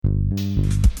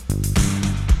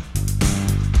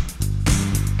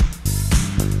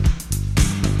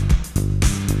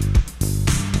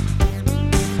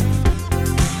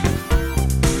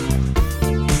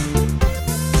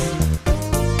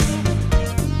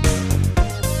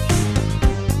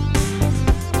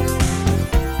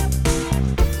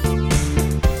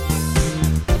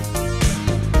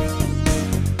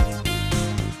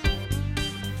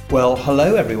Well,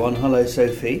 hello everyone. Hello,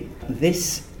 Sophie.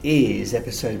 This is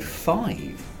episode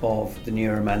 5 of The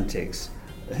New Romantics.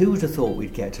 Who would have thought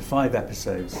we'd get to 5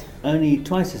 episodes? Only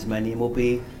twice as many and we'll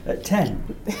be at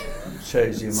 10.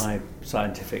 Shows you my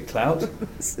scientific clout.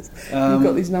 You've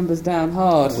got these numbers down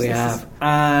hard. We have.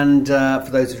 And for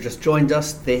those who've just joined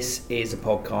us, this is a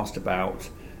podcast about,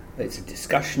 it's a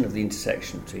discussion of the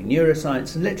intersection between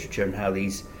neuroscience and literature and how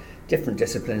these different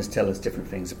disciplines tell us different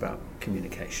things about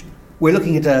communication. We're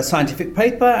looking at a scientific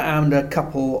paper and a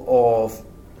couple of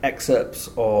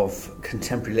excerpts of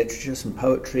contemporary literature, some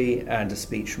poetry and a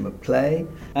speech from a play.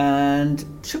 And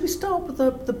should we start with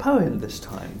the poem this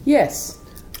time? Yes.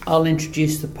 I'll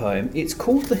introduce the poem. It's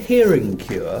called The Hearing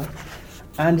Cure,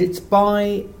 and it's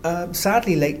by,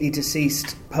 sadly lately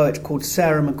deceased poet called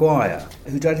Sarah Maguire,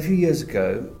 who died a few years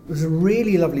ago. Was a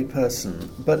really lovely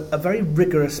person, but a very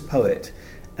rigorous poet.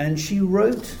 And she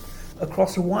wrote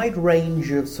across a wide range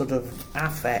of sort of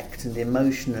affect and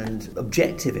emotion and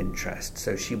objective interest.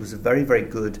 So she was a very, very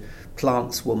good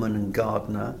plantswoman and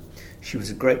gardener. She was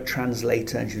a great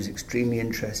translator and she was extremely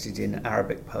interested in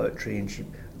Arabic poetry, and she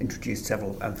introduced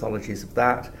several anthologies of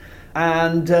that.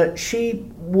 And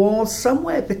she was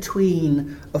somewhere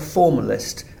between a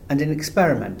formalist and an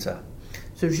experimenter.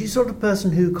 So she's the sort of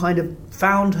person who kind of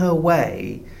found her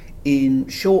way in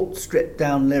short,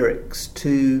 stripped-down lyrics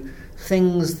to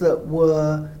things that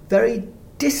were very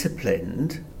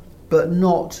disciplined but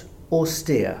not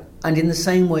austere. And in the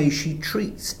same way, she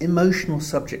treats emotional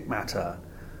subject matter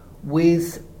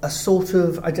with a sort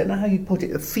of, I don't know how you put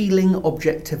it, a feeling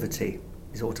objectivity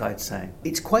is what I'd say.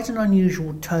 It's quite an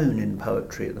unusual tone in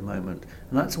poetry at the moment,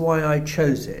 and that's why I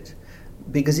chose it,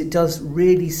 because it does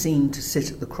really seem to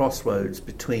sit at the crossroads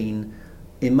between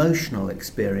emotional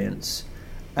experience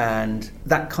and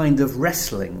that kind of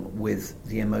wrestling with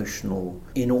the emotional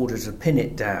in order to pin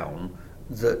it down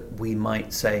that we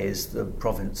might say is the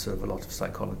province of a lot of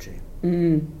psychology.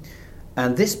 And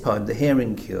this poem, The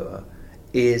Hearing Cure,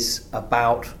 is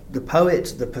about the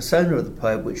poet, the persona of the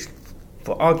poet, which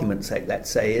for argument's sake, let's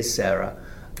say, is Sarah,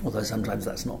 although sometimes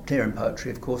that's not clear in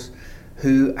poetry, of course,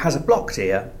 who has a blocked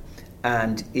ear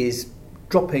and is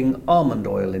dropping almond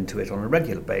oil into it on a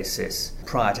regular basis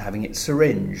prior to having it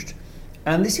syringed.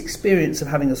 And this experience of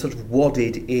having a sort of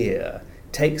wadded ear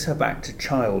takes her back to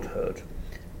childhood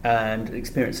and an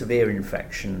experience of ear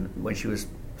infection when she was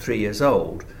 3 years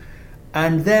old.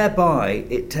 And thereby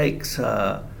it takes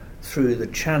her through the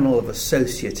channel of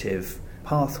associative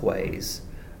pathways.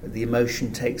 The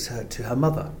emotion takes her to her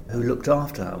mother, who looked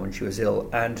after her when she was ill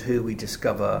and who we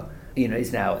discover,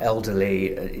 is now elderly,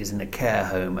 is in a care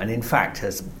home, and in fact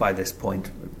has by this point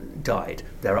died.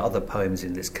 There are other poems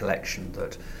in this collection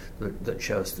that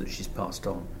show us that she's passed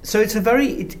on. So it's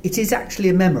it is actually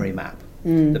a memory map,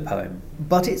 the poem,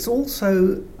 but it's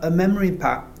also a memory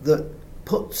map that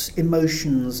puts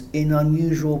emotions in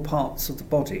unusual parts of the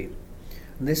body.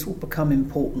 And this will become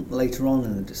important later on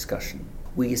in the discussion.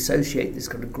 We associate this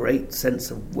kind of great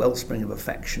sense of wellspring of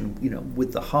affection,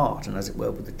 with the heart and, as it were,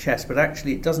 with the chest, but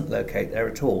actually it doesn't locate there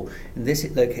at all. In this,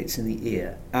 it locates in the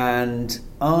ear. And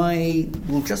I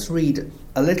will just read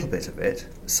a little bit of it,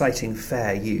 citing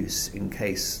fair use in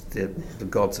case the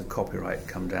gods of copyright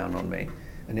come down on me.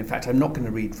 And in fact, I'm not going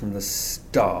to read from the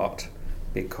start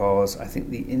because I think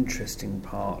the interesting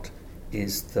part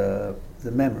is the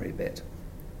memory bit.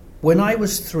 When I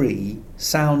was 3,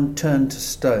 sound turned to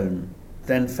stone,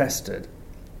 then festered.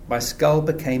 My skull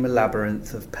became a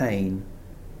labyrinth of pain,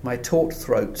 my taut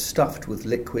throat stuffed with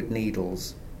liquid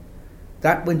needles.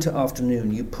 That winter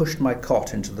afternoon you pushed my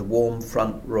cot into the warm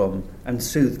front room and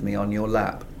soothed me on your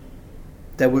lap.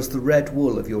 There was the red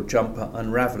wool of your jumper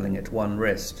unravelling at one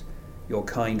wrist, your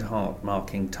kind heart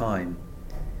marking time.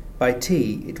 By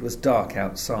tea it was dark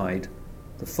outside.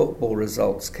 The football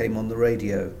results came on the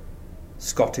radio.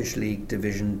 Scottish League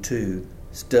Division 2,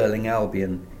 Stirling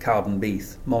Albion,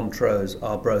 Cowdenbeath, Montrose,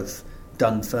 Arbroath,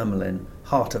 Dunfermline,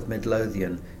 Heart of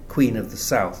Midlothian, Queen of the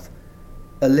South,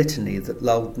 a litany that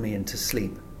lulled me into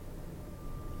sleep.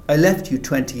 I left you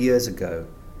 20 years ago.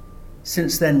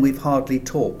 Since then we've hardly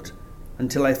talked,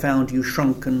 until I found you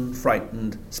shrunken,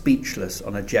 frightened, speechless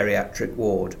on a geriatric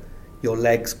ward, your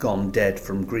legs gone dead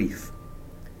from grief.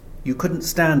 You couldn't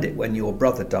stand it when your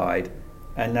brother died,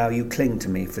 and now you cling to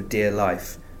me for dear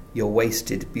life, your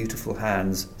wasted, beautiful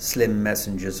hands, slim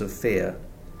messengers of fear.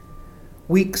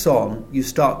 Weeks on, you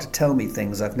start to tell me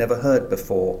things I've never heard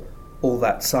before, all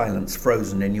that silence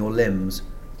frozen in your limbs.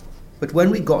 But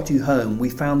when we got you home, we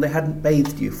found they hadn't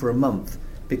bathed you for a month,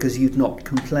 because you'd not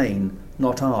complain,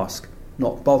 not ask,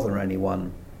 not bother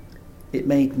anyone. It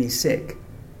made me sick.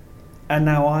 And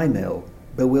now I'm ill,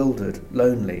 bewildered,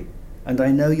 lonely, and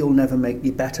I know you'll never make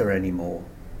me better anymore.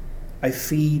 I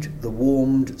feed the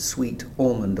warmed, sweet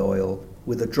almond oil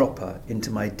with a dropper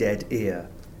into my dead ear,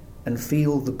 and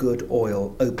feel the good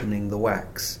oil opening the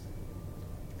wax.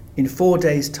 In 4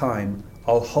 days' time,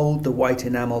 I'll hold the white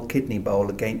enamel kidney bowl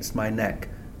against my neck,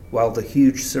 while the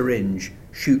huge syringe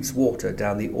shoots water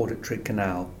down the auditory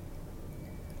canal.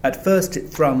 At first it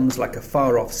thrums like a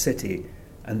far-off city,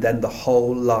 and then the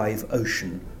whole live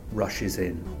ocean rushes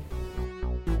in.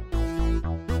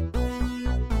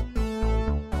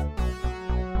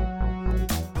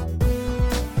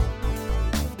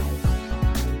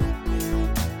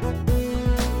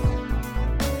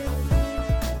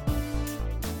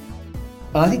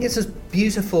 I think it's a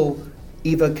beautiful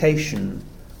evocation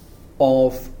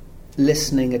of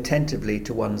listening attentively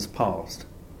to one's past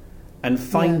and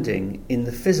finding in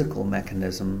the physical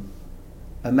mechanism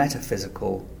a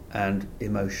metaphysical and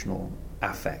emotional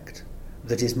affect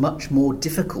that is much more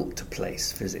difficult to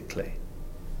place physically.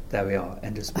 There we are,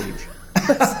 end of speech.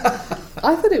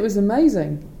 I thought it was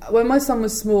amazing. When my son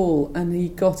was small and he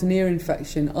got an ear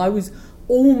infection, I was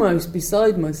almost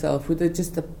beside myself with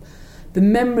the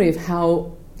memory of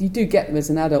how you do get them as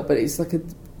an adult, but it's like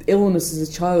an illness as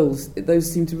a child.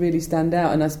 Those seem to really stand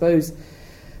out, and I suppose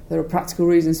there are practical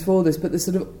reasons for this, but the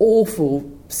sort of awful,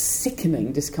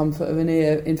 sickening discomfort of an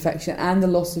ear infection and the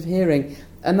loss of hearing,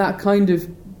 and that kind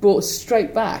of brought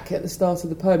straight back at the start of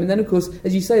the poem. And then, of course,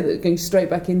 as you say, that going straight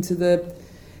back into the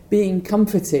being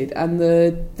comforted and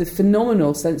the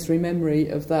phenomenal sensory memory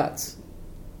of that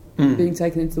being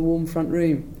taken into the warm front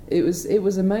room. It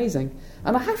was amazing.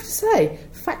 And I have to say,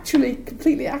 factually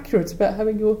completely accurate about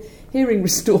having your hearing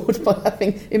restored by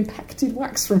having impacted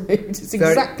wax removed. It's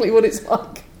exactly what it's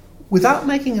like. Without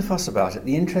making a fuss about it,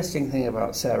 the interesting thing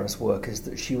about Sarah's work is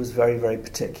that she was very, very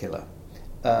particular.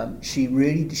 She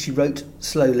wrote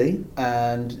slowly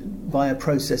and by a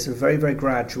process of very, very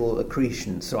gradual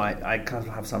accretion. So I kind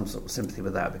of have some sort of sympathy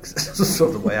with that because it's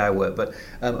sort of the way I work. But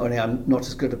only I'm not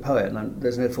as good a poet, and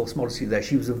there's no false modesty there.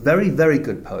 She was a very, very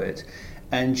good poet,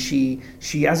 and she,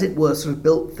 as it were, sort of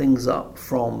built things up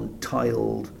from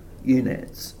tiled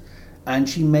units, and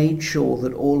she made sure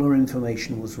that all her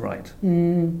information was right.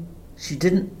 She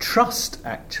didn't trust,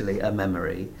 actually, a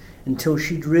memory until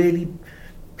she'd really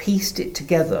pieced it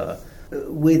together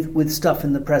with stuff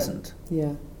in the present.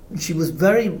 Yeah. She was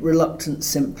very reluctant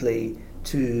simply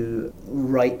to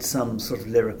write some sort of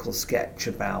lyrical sketch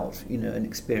about, an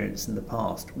experience in the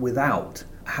past without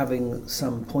having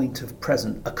some point of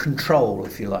present, a control,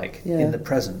 if you like, in the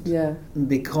present. Yeah.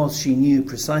 Because she knew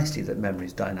precisely that memory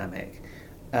is dynamic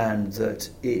and that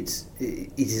it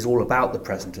is all about the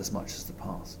present as much as the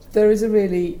past. There is a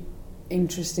really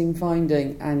interesting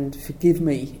finding, and forgive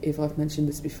me if I've mentioned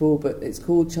this before, but it's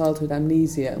called childhood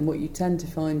amnesia, and what you tend to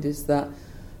find is that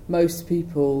most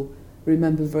people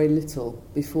remember very little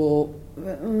before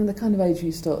the kind of age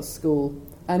you start school,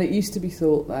 and it used to be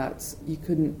thought that you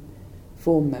couldn't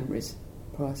form memories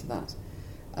prior to that,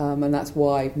 and that's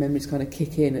why memories kind of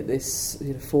kick in at this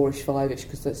 4ish, 5ish,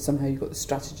 because somehow you've got the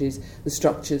strategies, the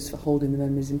structures for holding the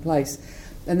memories in place.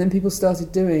 And then people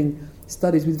started doing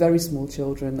studies with very small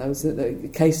children. There was a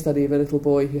case study of a little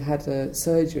boy who had a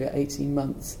surgery at 18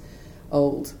 months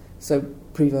old, so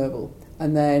pre-verbal.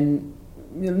 And then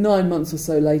 9 months or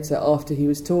so later, after he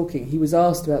was talking, he was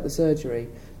asked about the surgery,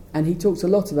 and he talked a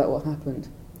lot about what happened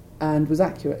and was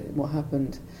accurate in what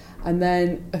happened. And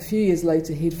then a few years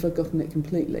later, he'd forgotten it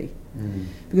completely.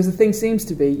 Because the thing seems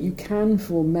to be, you can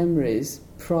form memories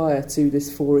prior to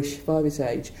this 4ish, 5ish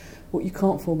age. What you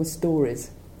can't form are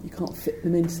stories. You can't fit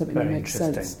them into something that makes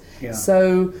sense. Yeah.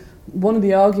 So one of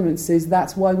the arguments is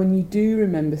that's why when you do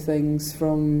remember things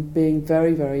from being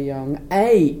very, very young,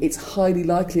 it's highly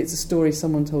likely it's a story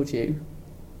someone told you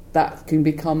that can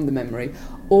become the memory,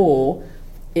 or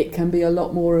it can be a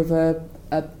lot more of a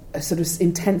sort of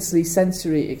intensely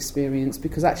sensory experience,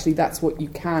 because actually that's what you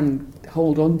can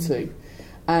hold on to.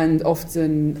 And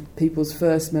often people's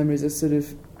first memories are sort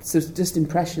of just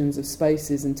impressions of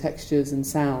spaces and textures and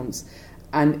sounds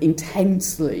and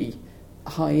intensely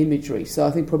high imagery. So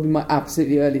I think probably my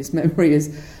absolutely earliest memory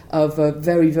is of a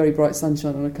very, very bright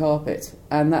sunshine on a carpet,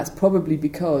 and that's probably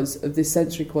because of this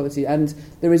sensory quality, and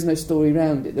there is no story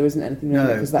around it. There isn't anything around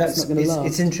it, because that's not going to last.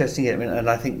 It's interesting, and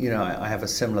I think I have a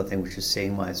similar thing, which is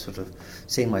seeing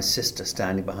my sister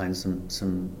standing behind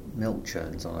some milk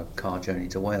churns on a car journey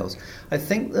to Wales. I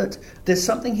think that there's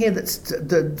something here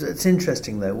that's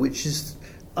interesting, though, which is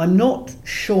I'm not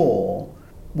sure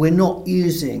we're not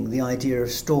using the idea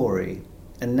of story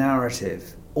and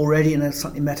narrative already in a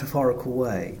slightly metaphorical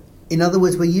way. In other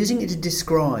words, we're using it to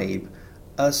describe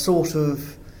a sort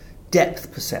of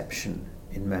depth perception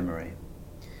in memory.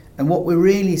 And what we're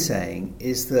really saying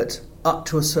is that up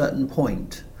to a certain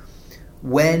point,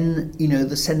 when,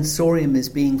 the sensorium is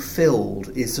being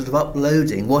filled, is sort of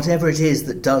uploading whatever it is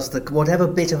that does whatever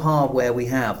bit of hardware we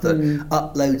have that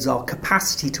uploads our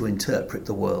capacity to interpret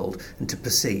the world and to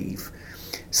perceive,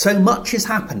 so much is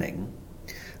happening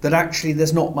that actually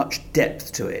there's not much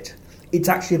depth to it. It's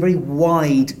actually a very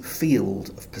wide field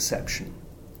of perception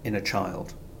in a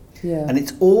child. Yeah. And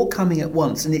it's all coming at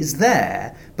once, and it's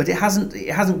there, but it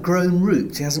hasn't grown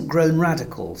roots, it hasn't grown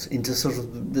radicals into sort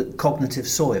of the cognitive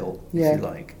soil, if you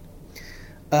like.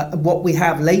 What we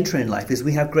have later in life is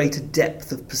we have greater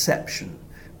depth of perception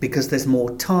because there's more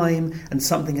time and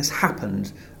something has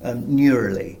happened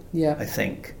neurally, I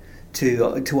think,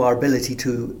 to our ability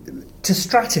to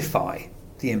stratify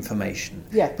the information.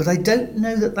 Yeah. But I don't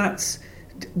know that that's...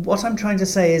 What I'm trying to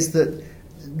say is that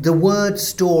the word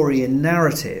story and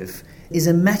narrative is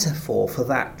a metaphor for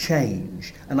that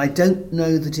change. And I don't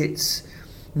know that it's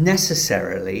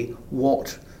necessarily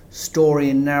what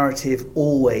story and narrative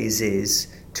always is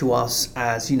to us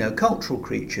as, cultural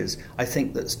creatures. I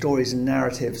think that stories and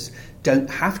narratives don't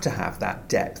have to have that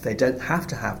depth. They don't have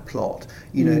to have plot.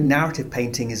 Narrative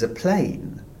painting is a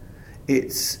plane.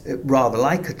 It's rather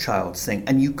like a child's thing.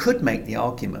 And you could make the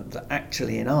argument that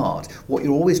actually in art, what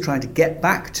you're always trying to get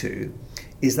back to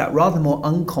is that rather more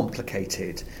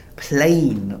uncomplicated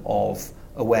plane of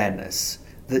awareness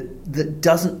that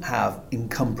doesn't have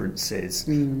encumbrances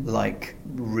like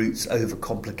roots over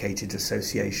complicated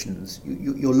associations.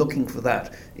 You're looking for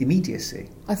that immediacy.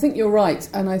 I think you're right,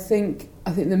 and I think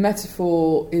the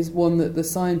metaphor is one that the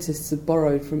scientists have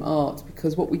borrowed from art,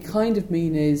 because what we kind of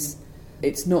mean is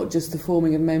it's not just the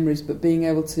forming of memories, but being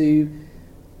able to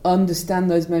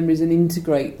understand those memories and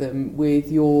integrate them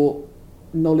with your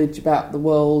knowledge about the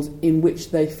world in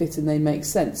which they fit and they make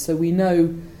sense. So we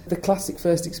know the classic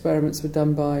first experiments were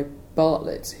done by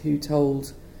Bartlett, who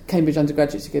told Cambridge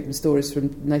undergraduates who gave them stories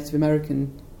from Native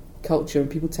American culture,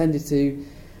 and people tended to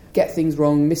get things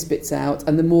wrong, miss bits out,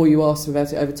 and the more you asked them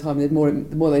about it over time, the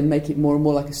more they'd make it more and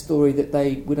more like a story that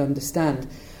they would understand.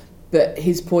 But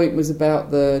his point was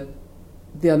about the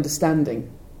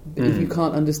understanding. If you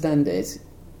can't understand it,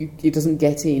 it doesn't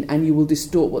get in, and you will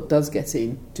distort what does get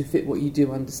in to fit what you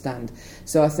do understand.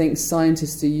 So I think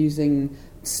scientists are using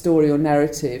story or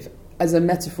narrative as a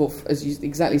metaphor, as you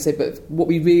exactly said, but what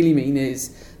we really mean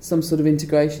is some sort of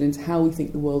integration into how we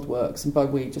think the world works, and by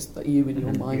we, just like you in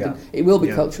your mind. Yeah. And it will be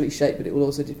culturally shaped, but it will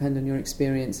also depend on your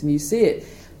experience. And you see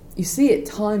it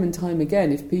time and time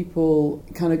again if people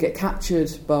kind of get captured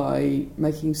by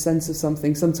making sense of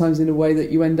something, sometimes in a way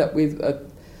that you end up with a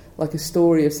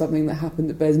story of something that happened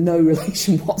that bears no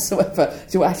relation whatsoever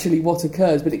to actually what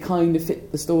occurs, but it kind of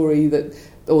fit the story that,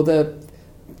 or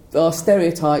our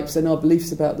stereotypes and our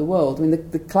beliefs about the world. I mean,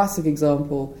 the classic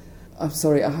example, I've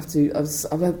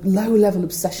a low-level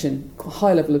obsession, quite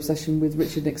high-level obsession with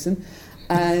Richard Nixon,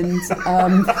 and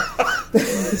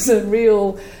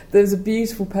there's a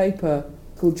beautiful paper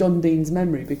called John Dean's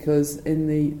Memory, because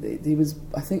he was,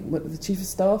 I think, the chief of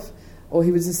staff, or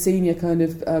he was a senior kind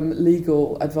of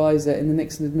legal advisor in the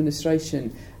Nixon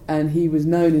administration, and he was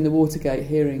known in the Watergate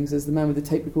hearings as the man with the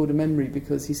tape recorder memory,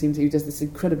 because he just this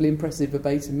incredibly impressive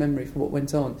verbatim memory for what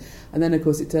went on. And then, of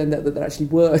course, it turned out that there actually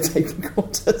were tape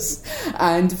recorders,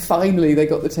 and finally they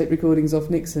got the tape recordings off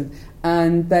Nixon.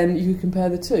 And then you compare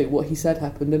the two, what he said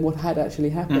happened and what had actually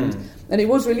happened. And it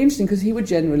was really interesting, because he would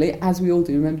generally, as we all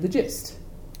do, remember the gist.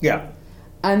 Yeah.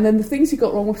 And then the things he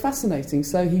got wrong were fascinating.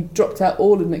 So he dropped out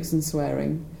all of Nixon's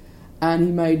swearing, and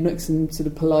he made Nixon sort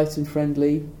of polite and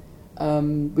friendly,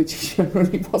 which he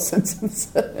generally wasn't.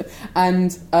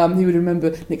 And he would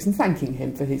remember Nixon thanking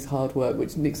him for his hard work,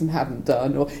 which Nixon hadn't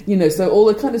done, or so all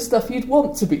the kind of stuff you'd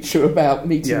want to be true about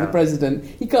meeting the president,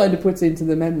 he kind of put into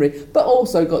the memory, but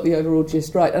also got the overall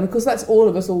gist right. And of course, that's all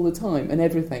of us all the time and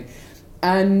everything.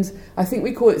 And I think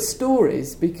we call it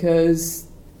stories because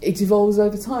it evolves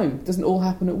over time. It doesn't all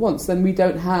happen at once. Then we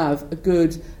don't have a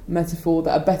good metaphor,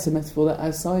 a better metaphor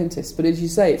as scientists. But as you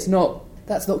say, that's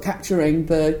not capturing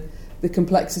the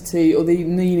complexity or the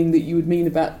meaning that you would mean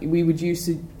about, we would use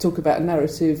to talk about a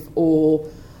narrative or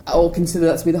consider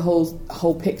that to be the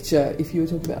whole picture if you were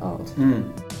talking about art.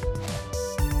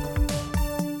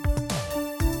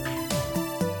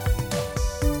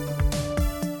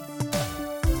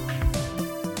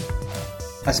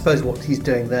 I suppose what he's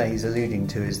doing there, he's alluding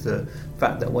to, is the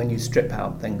fact that when you strip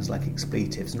out things like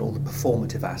expletives and all the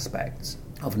performative aspects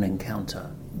of an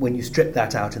encounter, when you strip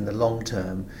that out in the long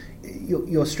term,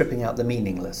 you're stripping out the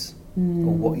meaningless.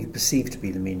 or what you perceive to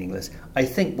be the meaningless. I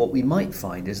think what we might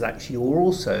find is actually you're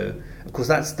also, of course,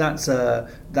 that's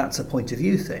a point of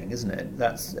view thing, isn't it?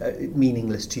 That's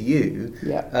meaningless to you.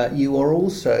 Yeah. You are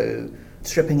also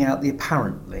stripping out the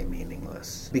apparently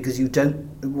meaningless, because you don't.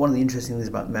 One of the interesting things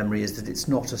about memory is that it's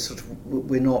not a sort of.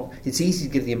 It's easy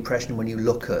to give the impression when you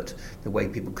look at the way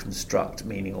people construct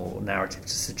meaning or narrative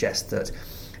to suggest that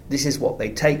this is what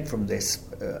they take from this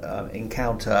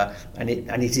encounter, and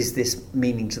it is this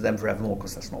meaning to them forevermore.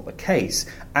 Because that's not the case.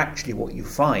 Actually, what you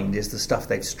find is the stuff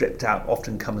they've stripped out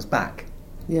often comes back.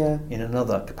 Yeah. In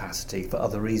another capacity for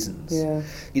other reasons. Yeah.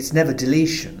 It's never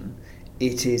deletion.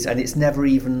 It is, and it's never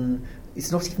even. It's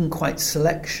not even quite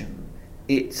selection.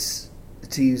 It's,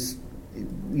 to use,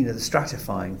 the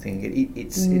stratifying thing.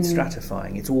 It's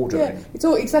stratifying. It's ordering. Yeah, it's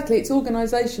all exactly. It's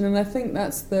organisation, and I think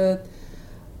that's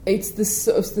it's the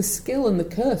sort of the skill and the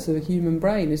curse of a human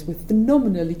brain is we're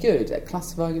phenomenally good at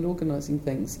classifying and organising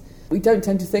things. We don't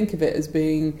tend to think of it as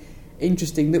being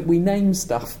interesting that we name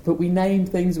stuff, but we name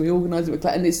things, we organise it,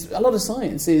 and it's a lot of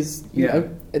science is you know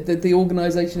the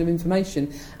organisation of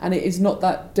information, and it is not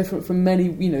that different from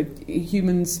many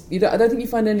humans. I don't think you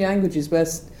find any languages where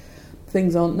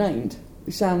things aren't named.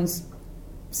 It sounds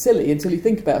silly until you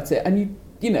think about it, and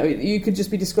you could just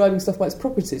be describing stuff by its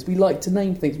properties. We like to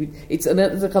name things. It's at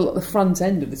the front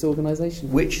end of this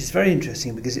organisation. Which is very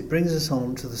interesting because it brings us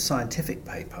on to the scientific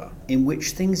paper in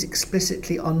which things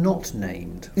explicitly are not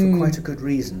named for quite a good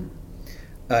reason.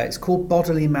 It's called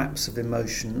Bodily Maps of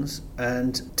Emotions,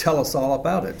 and tell us all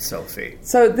about it, Sophie.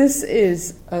 So this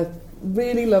is a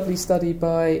really lovely study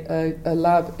by a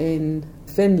lab in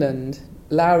Finland.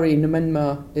 Lauri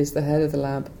Nimenmaa is the head of the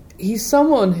lab. He's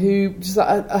someone who just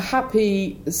a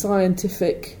happy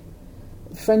scientific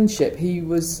friendship. He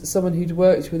was someone who'd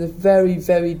worked with a very,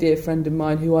 very dear friend of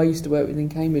mine who I used to work with in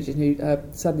Cambridge and who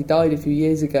sadly died a few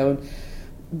years ago. And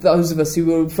those of us who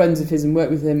were friends of his and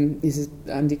worked with him, this is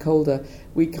Andy Calder,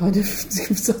 we kind of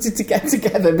started to get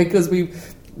together because we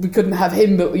couldn't have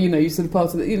him, but you're sort of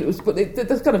part of it. But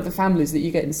that's kind of the families that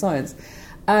you get in science.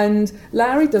 And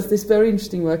Larry does this very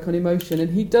interesting work on emotion, and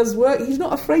he does work. He's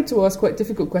not afraid to ask quite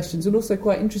difficult questions and also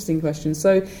quite interesting questions.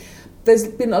 So there's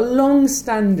been a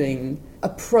long-standing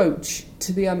approach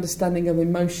to the understanding of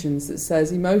emotions that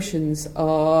says emotions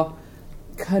are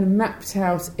kind of mapped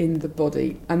out in the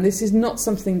body, and this is not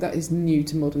something that is new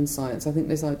to modern science. I think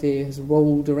this idea has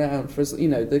rolled around for us.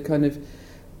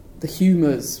 The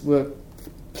humours were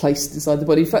placed inside the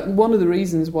body. In fact, one of the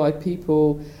reasons why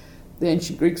the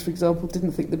ancient Greeks, for example,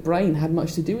 didn't think the brain had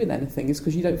much to do with anything is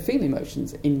because you don't feel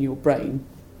emotions in your brain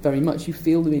very much, you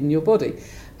feel them in your body.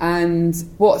 And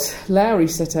what Lowry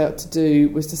set out to do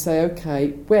was to say, okay,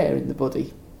 where in the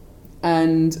body?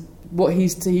 And what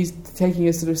he's taking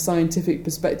a sort of scientific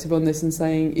perspective on this and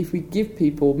saying, if we give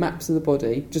people maps of the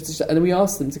body, and we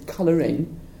ask them to colour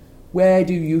in, where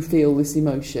do you feel this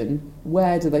emotion?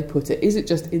 Where do they put it? Is it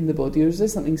just in the body, or is there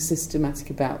something systematic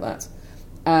about that?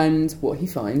 And what he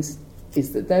finds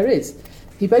is that there is.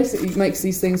 He basically makes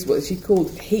these things what she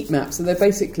called heat maps, and they're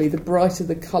basically the brighter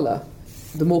the colour,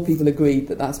 the more people agree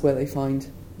that that's where they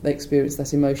experience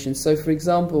that emotion. So, for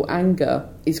example, anger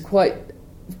is quite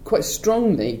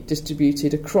strongly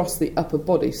distributed across the upper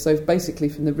body, so basically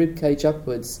from the rib cage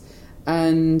upwards,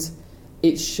 and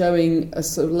it's showing a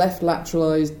sort of left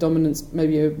lateralised dominance,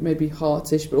 maybe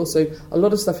heartish, but also a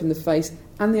lot of stuff in the face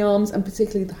and the arms, and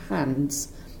particularly the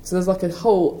hands. So there's like a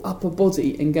whole upper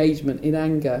body engagement in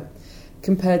anger,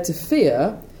 compared to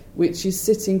fear, which is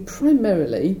sitting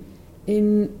primarily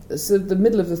in sort of the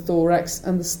middle of the thorax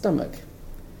and the stomach.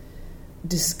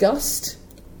 Disgust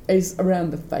is around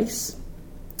the face,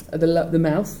 the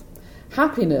mouth.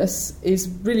 Happiness is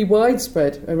really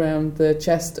widespread around the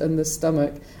chest and the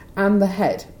stomach and the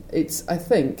head. It's, I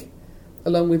think,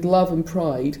 along with love and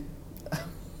pride,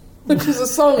 which is a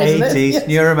song, isn't it? 80s,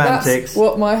 New Romantics. That's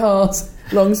what my heart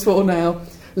longs for now,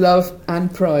 love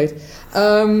and pride.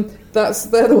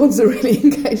 They're the ones that really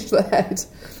engage the head.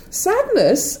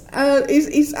 Sadness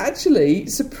is actually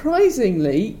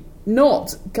surprisingly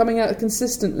not coming out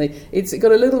consistently. It's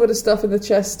got a little bit of stuff in the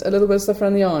chest, a little bit of stuff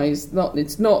around the eyes.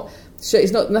 It's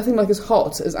nothing like as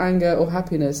hot as anger or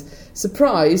happiness.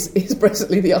 Surprise is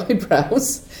basically the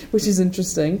eyebrows, which is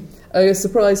interesting.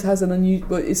 Surprise has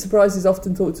surprise is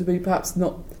often thought to be perhaps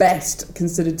not best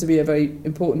considered to be a very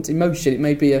important emotion. It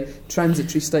may be a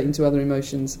transitory state into other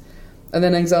emotions. And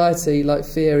then anxiety, like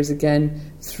fear, is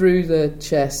again through the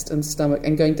chest and stomach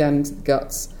and going down into the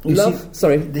guts.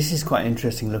 This is quite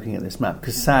interesting looking at this map,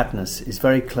 because sadness is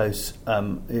very close,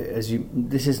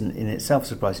 this isn't in itself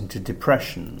surprising, to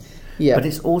depression. Yeah. but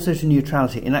it's also to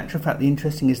neutrality. In actual fact, the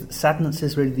interesting is that sadness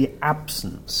is really the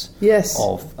absence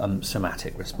of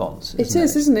somatic response.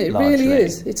 Isn't it? It largely. Really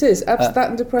is. It is. That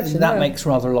and depression. That makes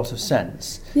rather a lot of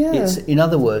sense. Yeah. In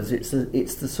other words, it's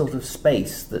the sort of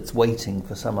space that's waiting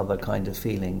for some other kind of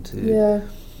feeling to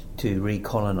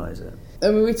recolonise it. I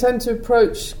mean, we tend to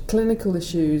approach clinical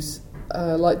issues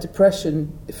like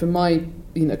depression from my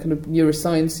kind of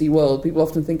neuroscience-y world. People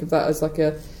often think of that as like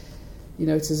it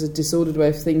is a disordered way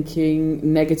of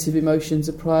thinking. Negative emotions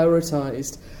are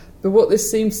prioritised. But what this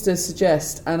seems to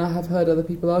suggest, and I have heard other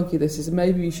people argue this, is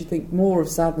maybe you should think more of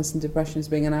sadness and depression as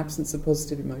being an absence of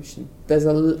positive emotion. There's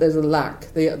a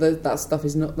lack. That stuff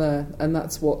is not there, and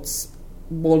that's what's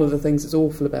one of the things that's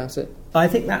awful about it. I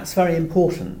think that's very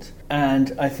important,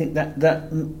 and I think that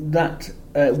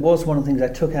was one of the things I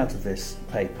took out of this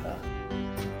paper.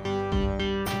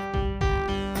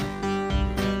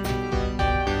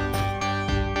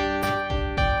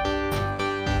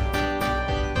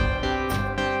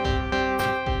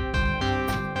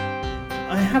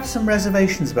 I have some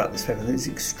reservations about this paper. It's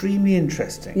extremely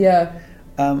interesting. Yeah.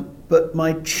 But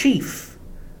my chief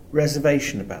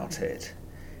reservation about it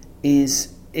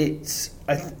is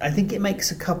I think it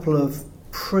makes a couple of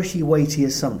pretty weighty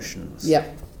assumptions. Yeah.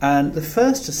 And the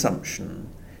first assumption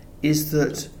is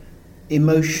that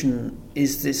emotion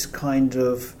is this kind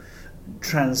of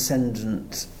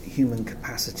transcendent human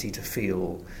capacity to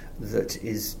feel that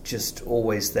is just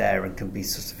always there and can be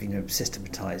sort of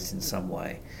systematised in some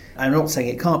way. I'm not saying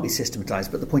it can't be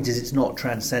systematised, but the point is it's not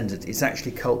transcendent. It's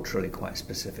actually culturally quite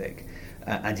specific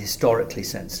and historically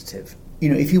sensitive.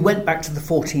 If you went back to the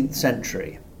 14th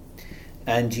century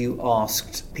and you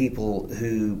asked people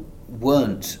who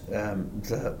weren't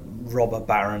the robber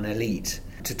baron elite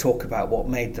to talk about what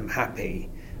made them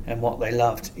happy and what they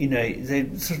loved,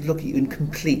 they'd sort of look at you in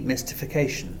complete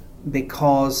mystification,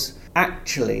 because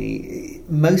actually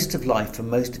most of life and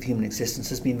most of human existence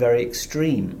has been very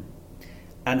extreme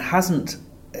and hasn't,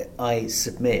 I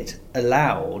submit,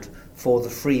 allowed for the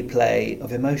free play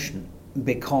of emotion,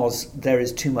 because there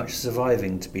is too much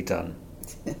surviving to be done.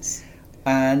 Yes.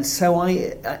 And so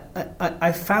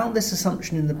I found this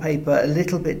assumption in the paper a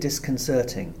little bit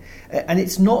disconcerting. And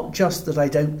it's not just that I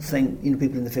don't think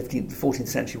people in the 14th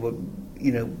century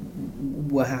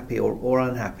were happy or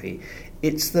unhappy.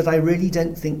 It's that I really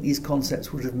don't think these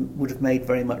concepts would have made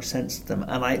very much sense to them.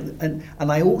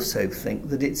 And I also think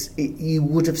that you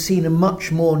would have seen a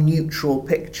much more neutral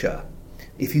picture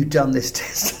if you'd done this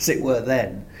test, as it were,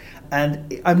 then.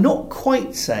 And I'm not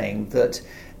quite saying that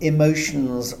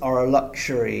emotions are a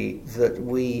luxury that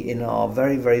we, in our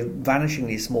very, very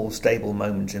vanishingly small, stable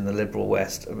moment in the liberal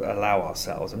West, allow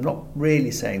ourselves. I'm not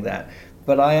really saying that.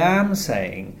 But I am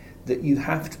saying that you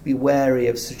have to be wary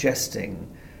of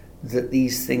suggesting that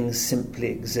these things simply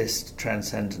exist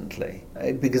transcendentally,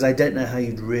 because I don't know how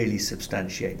you'd really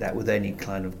substantiate that with any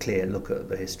kind of clear look at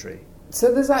the history.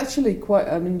 So there's actually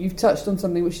you've touched on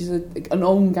something which is an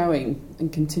ongoing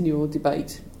and continual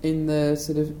debate in the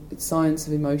sort of science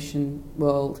of emotion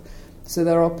world. So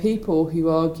there are people who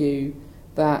argue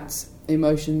that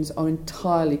emotions are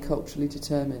entirely culturally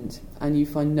determined and you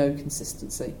find no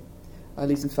consistency.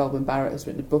 Lisa Feldman Barrett has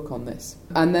written a book on this.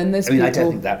 And then there's people... I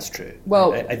don't think that's true.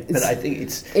 Well, but I think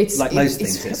it's like most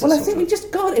things. Well, I think we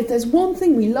just got it. If there's one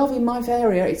thing we love in my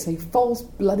area, it's a false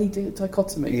bloody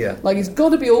dichotomy. Yeah. Like, it's got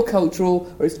to be all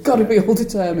cultural or it's got to be all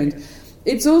determined.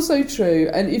 It's also true,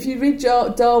 and if you read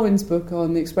Darwin's book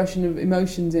on the expression of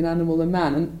emotions in animal and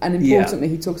man, and importantly,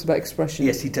 he talks about expression.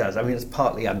 Yes, he does. It's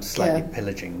partly I'm slightly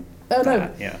pillaging that.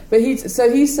 No. Yeah. But he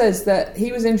says that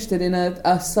he was interested in a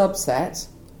subset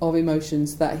of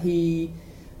emotions that he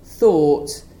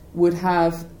thought would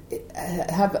have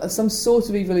some sort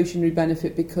of evolutionary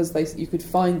benefit because you could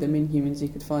find them in humans, you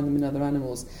could find them in other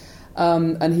animals.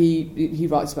 And he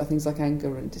writes about things like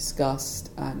anger and disgust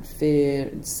and fear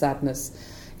and sadness.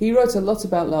 He wrote a lot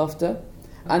about laughter.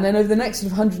 And then over the next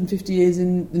sort of 150 years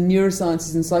in the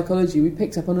neurosciences and psychology, we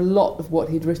picked up on a lot of what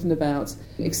he'd written about,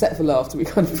 except for laughter. We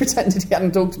kind of pretended he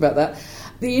hadn't talked about that.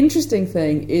 The interesting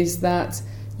thing is that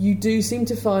you do seem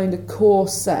to find a core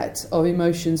set of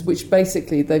emotions which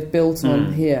basically they've built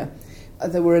on here.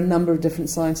 There were a number of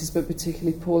different scientists, but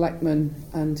particularly Paul Ekman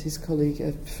and his colleague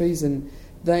Friesen.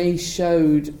 They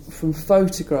showed from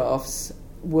photographs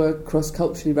were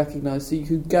cross-culturally recognised. So you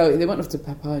could go, they went off to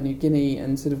Papua New Guinea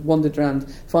and sort of wandered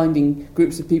around finding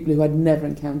groups of people who had never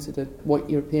encountered a white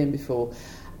European before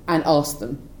and asked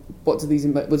them, what do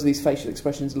these facial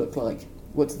expressions look like?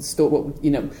 What's the story?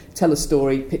 Tell a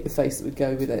story, pick the face that would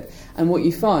go with it. And what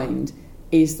you find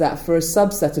is that for a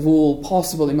subset of all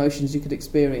possible emotions you could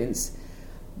experience,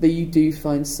 but you do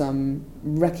find some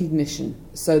recognition.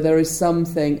 So there is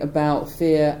something about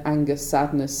fear, anger,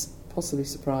 sadness, possibly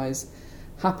surprise,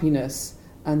 happiness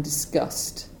and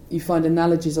disgust. You find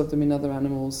analogies of them in other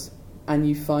animals, and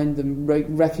you find them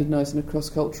recognised in a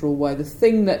cross-cultural way. The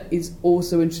thing that is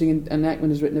also interesting, and Ackman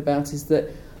has written about, is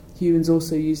that humans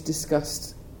also use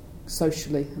disgust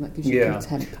socially, and that gives you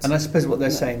contempt. And I suppose what they're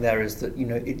saying there is that,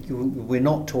 we're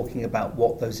not talking about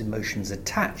what those emotions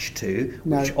attach to,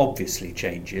 which obviously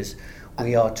changes.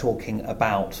 We are talking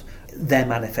about their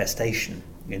manifestation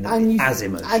as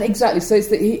emotion. And exactly, so it's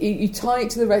that you tie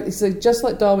it to the... So just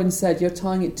like Darwin said, you're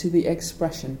tying it to the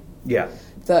expression. Yeah.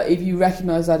 That if you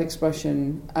recognise that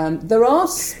expression, there are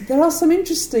some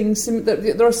interesting.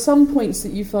 There are some points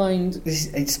that you find.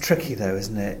 It's tricky though,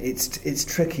 isn't it? It's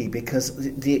tricky because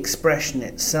the expression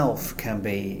itself can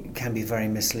be very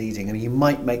misleading. I mean, you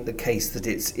might make the case that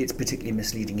it's particularly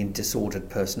misleading in disordered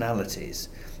personalities.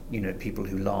 People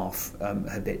who laugh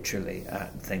habitually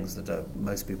at things that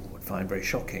most people would find very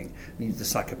shocking. The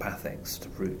psychopathic sort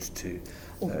of route to,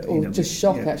 or just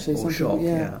shock actually. Or shock,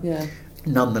 yeah.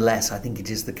 Nonetheless, I think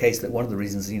it is the case that one of the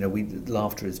reasons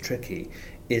laughter is tricky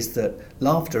is that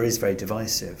laughter is very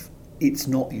divisive. It's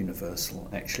not universal,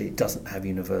 actually. It doesn't have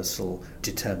universal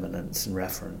determinants and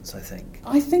reference, I think.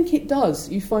 I think it does.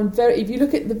 You find if you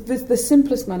look at the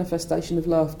simplest manifestation of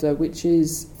laughter, which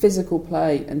is physical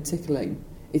play and tickling,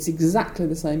 it's exactly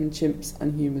the same in chimps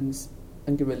and humans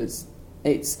and gorillas.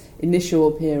 Its initial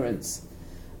appearance,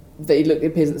 it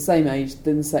appears at the same age,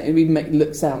 then the same. It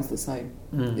even sounds the same.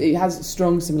 It has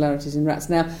strong similarities in rats.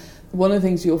 Now, one of the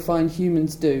things you'll find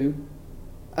humans do,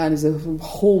 and is a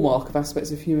hallmark of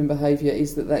aspects of human behaviour,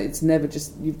 is that it's never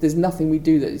just... There's nothing we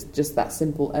do that is just that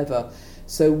simple ever.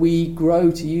 So we grow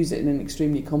to use it in an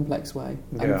extremely complex way,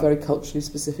 and a very culturally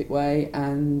specific way,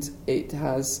 and it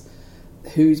has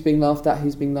who's being laughed at,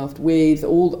 who's being laughed with,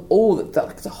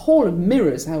 the whole of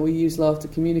mirrors how we use laughter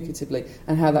communicatively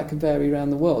and how that can vary around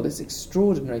the world. It's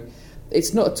extraordinary.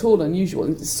 It's not at all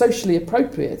unusual. It's socially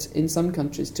appropriate in some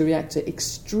countries to react to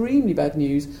extremely bad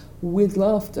news with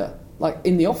laughter. Like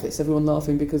in the office, everyone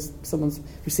laughing because someone's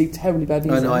received terribly bad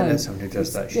news. I know someone who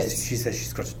does that. She says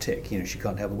she's got a tick. She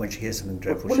can't help it when she hears something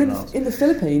dreadful. She laughs. In the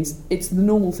Philippines, it's the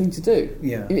normal thing to do.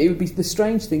 Yeah. It would be the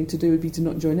strange thing to do would be to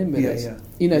not join in with it.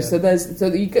 Yeah. So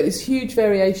you get this huge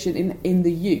variation in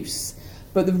the use,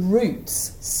 but the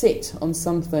roots sit on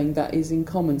something that is in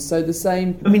common. So the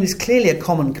same... I mean, it's clearly a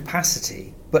common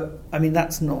capacity, but, I mean,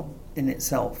 that's not in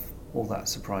itself all that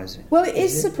surprising. Well, it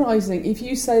is surprising if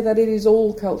you say that it is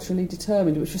all culturally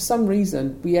determined, which for some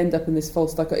reason we end up in this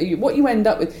false dichotomy. What you end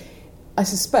up with, I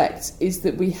suspect, is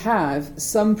that we have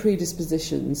some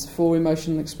predispositions for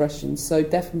emotional expressions. So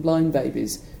deaf and blind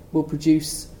babies will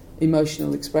produce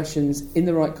emotional expressions in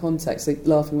the right context, like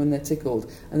laughing when they're tickled,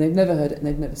 and they've never heard it and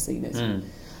they've never seen it.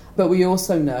 But we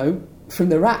also know from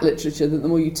the rat literature that the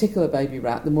more you tickle a baby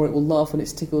rat, the more it will laugh when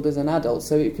it's tickled as an adult,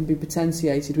 so it can be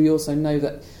potentiated. We also know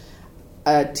that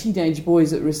teenage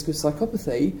boys at risk of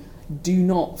psychopathy do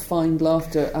not find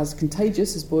laughter as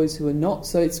contagious as boys who are not,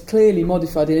 so it's clearly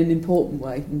modified in an important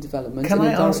way in development. Can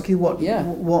I ask you what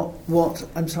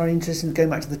I'm sorry, interested in going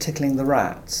back to the tickling the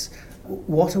rats,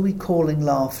 what are we calling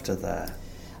laughter there?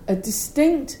 A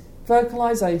distinct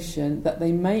vocalisation that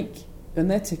they make when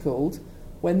they're tickled,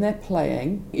 when they're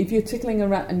playing. If you're tickling a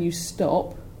rat and you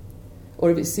stop,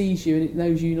 or if it sees you and it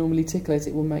knows you normally tickle it,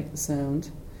 it will make the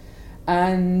sound.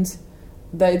 And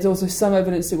there's also some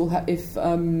evidence it will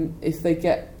if they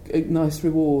get a nice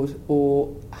reward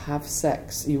or have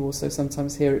sex, you also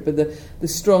sometimes hear it. But the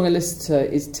strong elicitor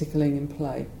is tickling in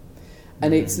play.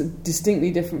 And it's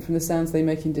distinctly different from the sounds they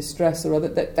make in distress or other.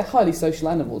 They're highly social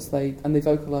animals, they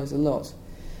vocalise a lot.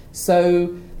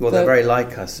 So they're very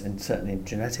like us, and certainly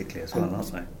genetically as well,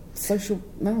 aren't they? Social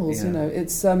mammals,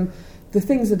 It's the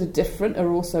things that are different are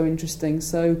also interesting.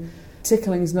 So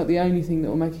tickling is not the only thing that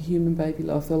will make a human baby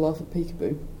laugh. They'll laugh at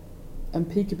peekaboo. And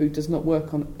peekaboo does not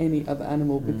work on any other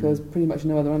animal because pretty much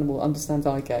no other animal understands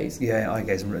eye gaze. Yeah, eye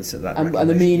gaze and that. And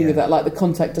the meaning of that, like the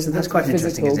contact doesn't. So that's quite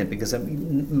interesting, physical. isn't it? Because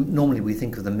normally we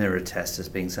think of the mirror test as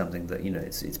being something that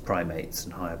it's primates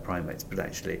and higher primates, but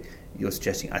actually you're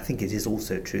suggesting. I think it is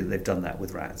also true that they've done that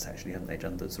with rats. Actually, haven't they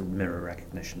done the sort of mirror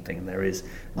recognition thing? And there is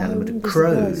an element of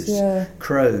crows.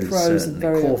 Crows certainly,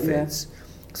 corvids.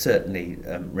 Certainly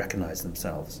recognise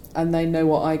themselves. And they know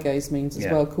what eye gaze means as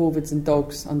well. Corvids and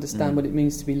dogs understand what it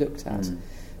means to be looked at.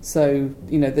 So,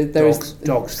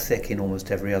 dogs thick in almost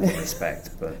every other respect.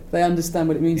 But they understand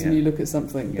what it means when you look at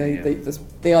something.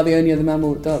 They are the only other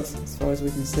mammal that does, as far as we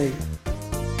can see.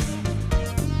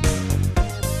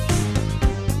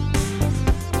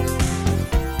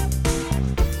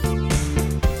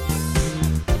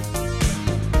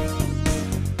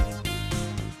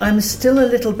 I'm still a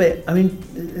little bit,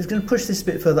 it's going to push this a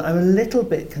bit further, I'm a little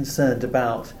bit concerned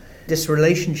about this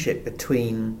relationship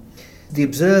between the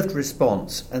observed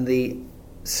response and the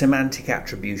semantic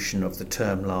attribution of the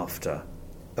term laughter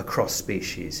across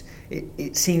species.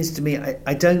 It seems to me,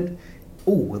 I don't...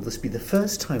 Oh, will this be the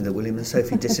first time that William and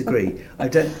Sophie disagree? I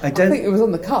think it was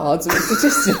on the cards, and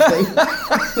statistically,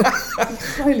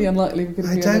 highly unlikely we could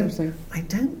agree on everything. I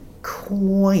don't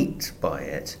quite buy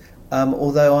it,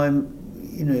 although I'm,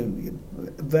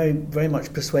 very, very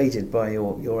much persuaded by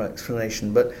your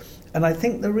explanation. And I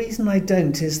think the reason I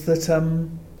don't is that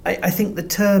I think the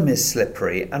term is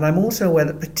slippery, and I'm also aware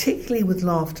that particularly with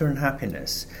laughter and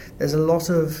happiness, there's a lot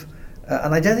of...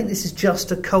 and I don't think this is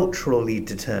just a culturally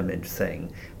determined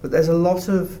thing, but there's a lot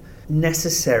of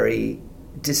necessary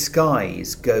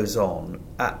disguise goes on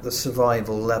at the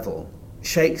survival level.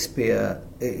 Shakespeare,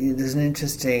 there's an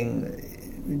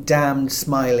interesting damned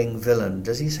smiling villain.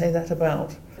 Does he say that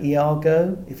about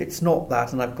Iago? If it's not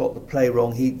that, and I've got the play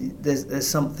wrong, there's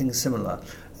something similar.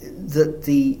 That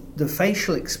the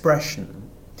facial expression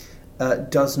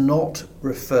does not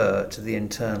refer to the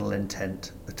internal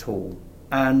intent at all.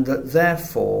 And that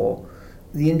therefore,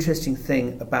 the interesting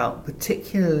thing about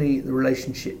particularly the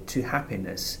relationship to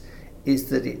happiness is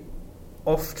that it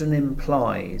often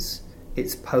implies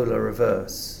its polar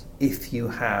reverse if you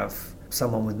have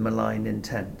someone with malign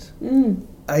intent.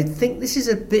 I think this is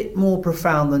a bit more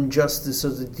profound than just the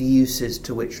sort of the uses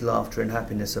to which laughter and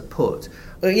happiness are put.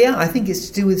 I think it's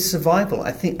to do with survival.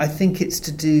 I think it's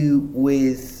to do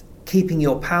with keeping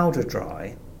your powder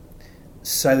dry,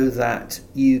 so that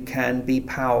you can be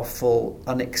powerful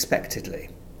unexpectedly.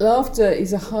 Laughter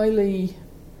is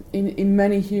in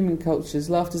many human cultures,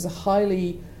 laughter is a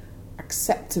highly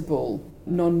acceptable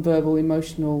non-verbal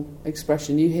emotional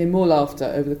expression. You hear more laughter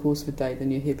over the course of a day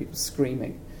than you hear people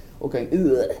screaming or going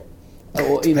ugh,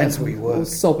 or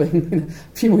sobbing.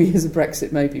 A few more years of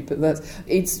Brexit maybe, but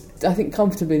it's I think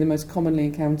comfortably the most commonly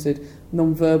encountered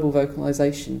non-verbal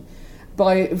vocalisation.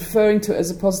 By referring to it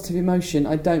as a positive emotion,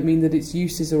 I don't mean that its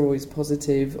uses are always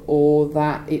positive or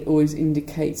that it always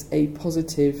indicates a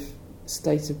positive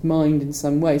state of mind in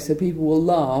some way. So people will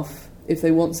laugh if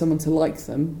they want someone to like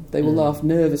them. They will laugh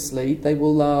nervously. They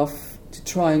will laugh to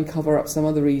try and cover up some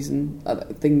other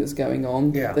thing that's going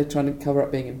on. Yeah. They're trying to cover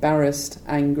up being embarrassed,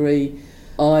 angry.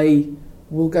 I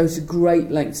will go to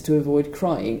great lengths to avoid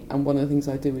crying, and one of the things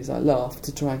I do is I laugh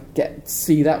to try and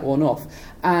see that one off.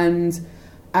 And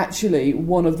actually,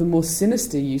 one of the more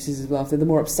sinister uses of laughter, the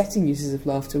more upsetting uses of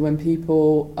laughter, when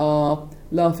people are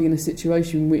laughing in a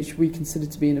situation which we consider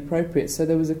to be inappropriate. So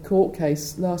there was a court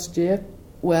case last year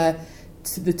where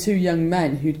the two young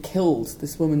men who'd killed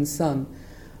this woman's son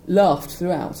laughed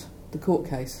throughout the court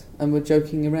case and were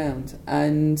joking around.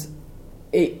 And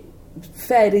it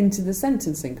fed into the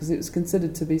sentencing because it was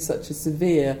considered to be such a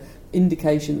severe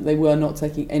indication that they were not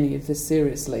taking any of this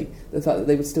seriously, the fact that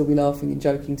they would still be laughing and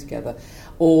joking together.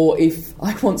 Or if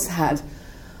I once had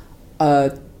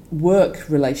a work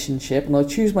relationship, and I'll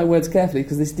choose my words carefully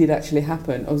because this did actually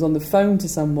happen, I was on the phone to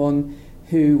someone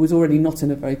who was already not in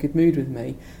a very good mood with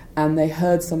me, and they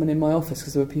heard someone in my office,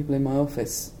 because there were people in my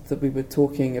office, that we were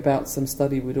talking about some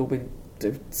study we'd all been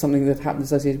something that happened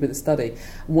associated with the study.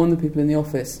 And one of the people in the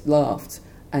office laughed,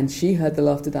 and she heard the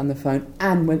laughter down the phone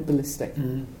and went ballistic.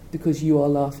 Because you are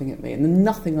laughing at me. And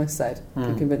nothing I said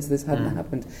could convince this hadn't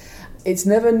happened. It's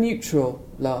never neutral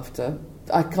laughter.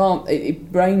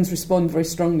 Brains respond very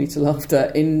strongly to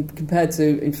laughter compared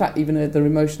to, in fact, even their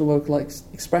emotional vocal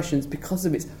expressions, because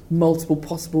of its multiple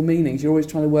possible meanings. You're always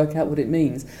trying to work out what it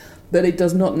means. But it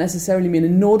does not necessarily mean,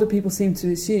 and nor do people seem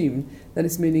to assume, that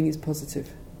its meaning is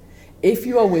positive. If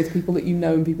you are with people that you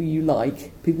know and people you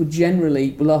like, people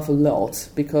generally will laugh a lot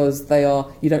because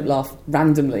you don't laugh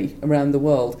randomly around the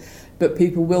world. But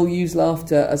people will use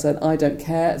laughter as an I don't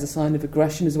care, as a sign of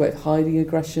aggression, as a way of hiding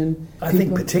aggression. I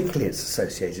think particularly it's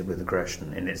associated with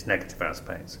aggression in its negative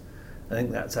aspects. I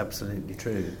think that's absolutely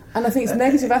true. And I think its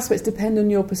negative aspects depend on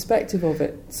your perspective of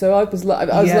it. So I was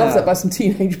laughed at by some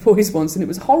teenage boys once, and it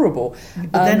was horrible.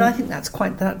 But then I think that's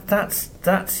quite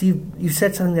that's you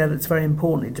said something there that's very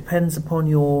important. It depends upon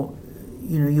your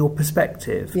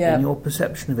perspective and your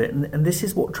perception of it. And this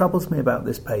is what troubles me about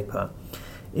this paper,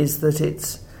 is that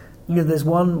it's there's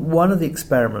one of the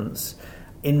experiments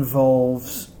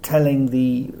involves telling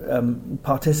the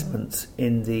participants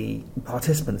in the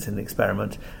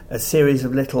experiment a series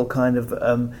of little kind of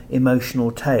emotional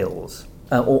tales,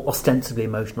 or ostensibly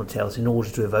emotional tales, in order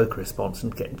to evoke a response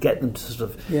and get them to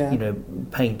sort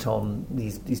of paint on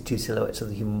these two silhouettes of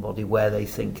the human body where they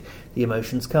think the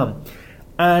emotions come.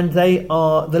 And they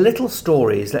are the little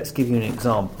stories. Let's give you an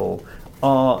example.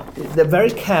 They're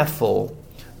very careful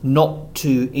not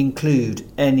to include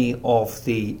any of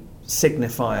the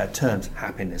signifier terms,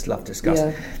 happiness, love, disgust,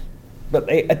 but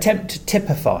they attempt to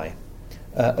typify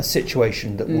a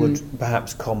situation that would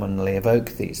perhaps commonly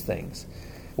evoke these things.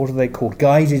 What are they called?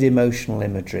 Guided emotional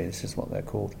imagery, this is what they're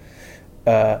called.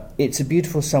 It's a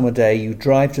beautiful summer day, you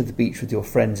drive to the beach with your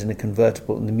friends in a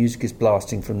convertible and the music is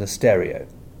blasting from the stereo.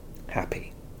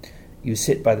 Happy. You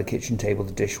sit by the kitchen table,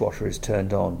 the dishwasher is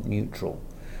turned on, neutral.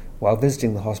 While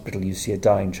visiting the hospital, you see a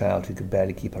dying child who can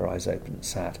barely keep her eyes open,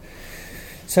 sad.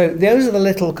 So those are the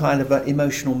little kind of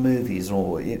emotional movies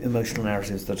or emotional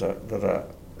narratives that are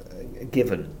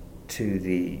given to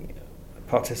the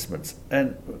participants.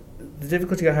 And the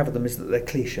difficulty I have with them is that they're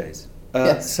cliches.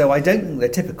 So I don't think they're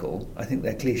typical. I think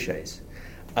they're cliches.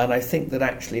 And I think that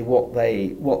actually what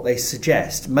they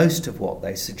suggest, most of what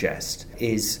they suggest,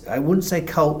 is, I wouldn't say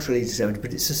culturally determined,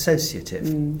 but it's associative,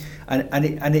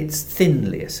 and it's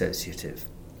thinly associative.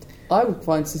 I would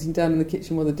find sitting down in the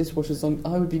kitchen while the dishwasher's on,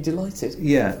 I would be delighted.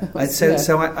 Yeah.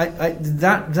 So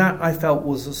I felt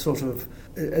was a sort of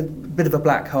a bit of a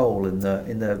black hole in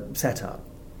the setup.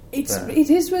 It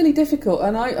is really difficult,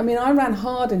 and I ran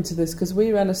hard into this because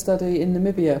we ran a study in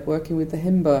Namibia working with the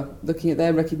Himba, looking at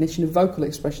their recognition of vocal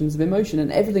expressions of emotion,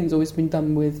 and everything's always been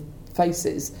done with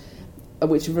faces,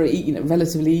 which are very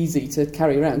relatively easy to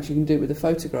carry around because you can do it with a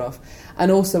photograph.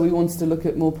 And also we wanted to look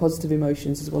at more positive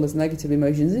emotions as well as negative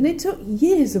emotions, and it took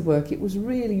years of work. It was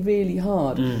really, really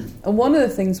hard. And one of the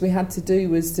things we had to do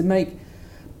was to make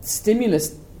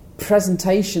stimulus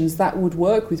presentations that would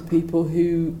work with people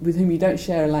with whom you don't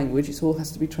share a language. It all has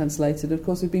to be translated. Of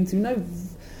course, we've been through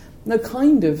no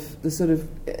kind of the sort of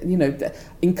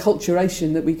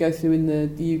enculturation that we go through in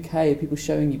the UK, of people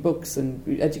showing you books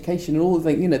and education and all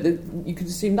the things. You could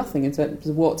assume nothing in terms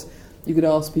of what you could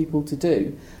ask people to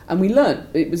do. And we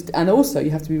learnt and also you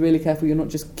have to be really careful you're not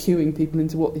just cueing people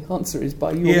into what the answer is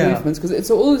by your movements, because it's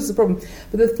always a problem.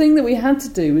 But the thing that we had to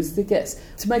do was to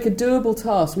make a doable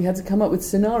task, we had to come up with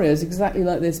scenarios exactly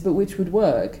like this, but which would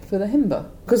work for the Himba,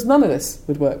 because none of this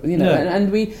would work, No.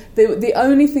 And the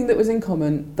only thing that was in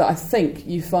common that I think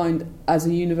you find as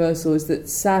a universal is that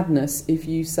sadness, if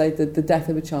you say that the death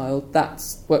of a child, that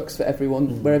works for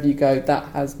everyone, wherever you go, that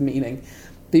has meaning.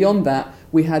 Beyond that,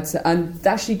 we had to, and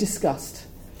actually disgust,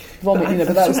 vomit,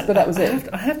 but that was it.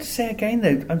 I have to say again,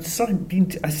 though,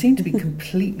 I seem to be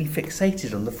completely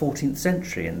fixated on the 14th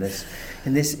century in this.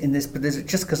 But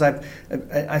just because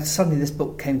I suddenly this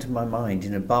book came to my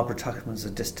mind. Barbara Tuchman's A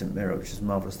Distant Mirror, which is a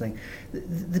marvellous thing.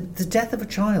 The death of a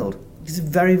child is a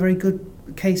very, very good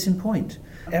case in point.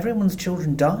 Everyone's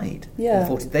children died. Yeah,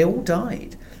 in the 40s. They all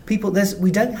died.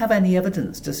 We don't have any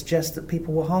evidence to suggest that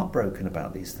people were heartbroken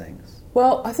about these things.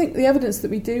 Well, I think the evidence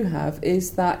that we do have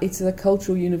is that it's a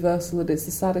cultural universal, that it's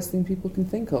the saddest thing people can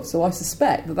think of. So I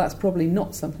suspect that that's probably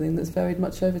not something that's varied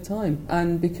much over time.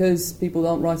 And because people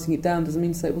aren't writing it down doesn't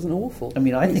mean to say it wasn't awful. I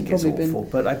mean, I think it's awful,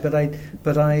 but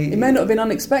I. It may not have been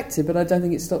unexpected, but I don't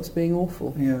think it stops being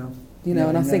awful. Yeah.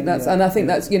 I think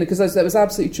that's because that was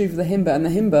absolutely true for the Himba, and the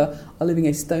Himba are living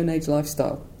a Stone Age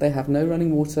lifestyle. They have no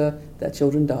running water, their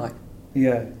children die.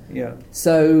 Yeah.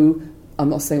 So I'm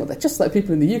not saying they're just like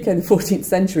people in the UK in the 14th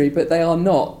century, but they are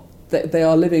not. They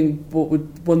are living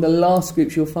one of the last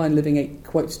groups you'll find living a,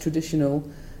 quote, traditional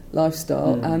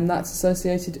lifestyle, and that's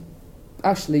associated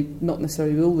actually not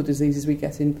necessarily with all the diseases we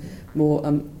get in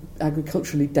more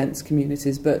agriculturally dense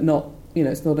communities, but not,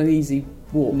 it's not an easy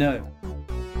walk. No.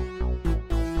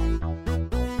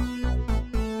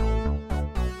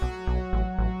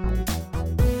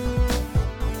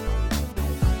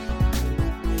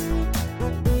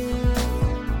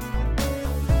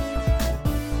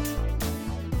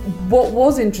 What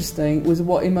was interesting was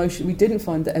what emotion we didn't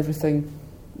find that everything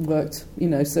worked.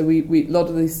 So we a lot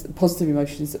of these positive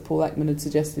emotions that Paul Ekman had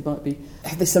suggested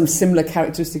have some similar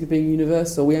characteristic of being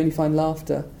universal. We only find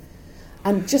laughter,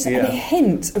 and just a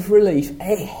hint of relief,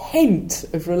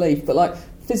 but like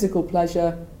physical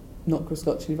pleasure, not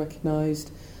cross-culturally recognised,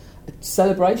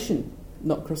 celebration,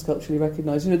 not cross-culturally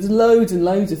recognised. There's loads and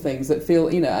loads of things that feel,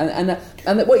 and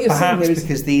that what you're saying here is... Perhaps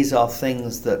because these are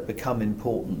things that become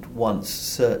important once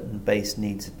certain base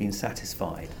needs have been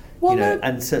satisfied,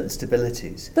 and certain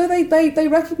stabilities. Though they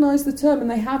recognise the term and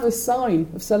they have a sign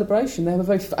of celebration. They have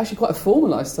actually quite a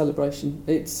formalised celebration.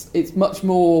 It's much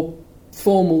more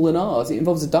formal than ours. It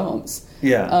involves a dance.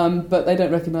 Yeah. But they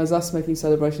don't recognise us making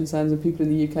celebration sounds, and people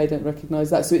in the UK don't recognise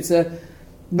that. So it's a...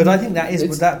 But I think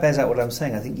that bears out what I'm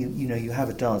saying. I think you have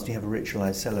a dance, you have a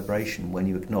ritualised celebration when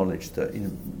you acknowledge that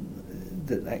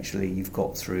that actually you've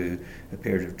got through a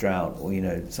period of drought, or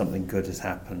something good has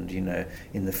happened,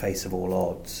 in the face of all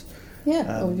odds.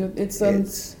 Yeah,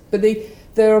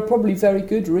 there are probably very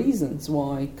good reasons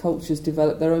why cultures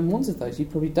develop their own ones of those. You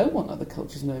probably don't want other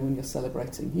cultures knowing when you're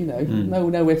celebrating.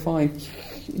 No, we're fine.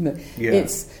 Yeah.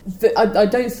 I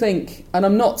don't think, and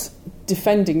I'm not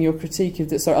defending your critique of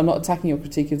this. Sorry, I'm not attacking your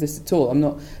critique of this at all. I'm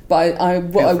not. But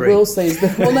what I will say is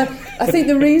that I think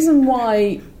the reason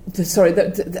why.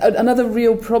 Another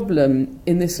real problem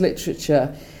in this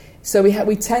literature. So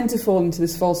we tend to fall into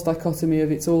this false dichotomy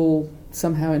of it's all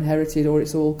somehow inherited or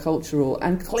it's all cultural,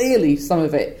 and clearly some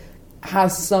of it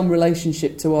has some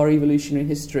relationship to our evolutionary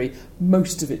history.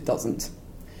 Most of it doesn't.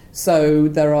 So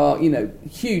there are,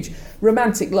 huge...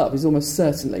 Romantic love is almost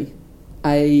certainly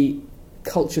a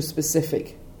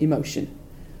culture-specific emotion.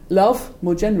 Love,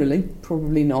 more generally,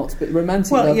 probably not, but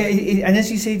romantic love... Well, yeah, and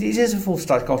as you say, it is a false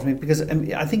dichotomy, because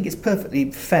I think it's perfectly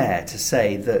fair to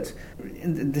say that,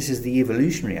 this is the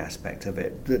evolutionary aspect of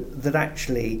it, that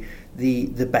actually the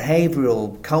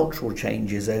behavioural, cultural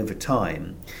changes over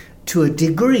time, to a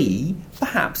degree,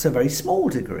 perhaps a very small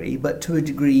degree, but to a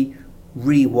degree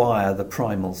rewire the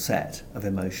primal set of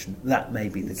emotion. That may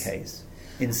be the case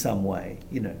in some way,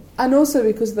 And also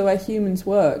because of the way humans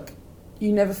work,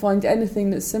 you never find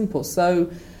anything that's simple. So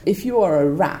if you are a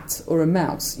rat or a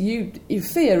mouse,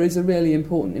 fear is a really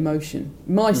important emotion.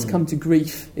 Mice come to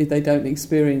grief if they don't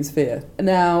experience fear.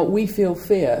 Now, we feel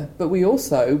fear, but we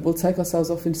also will take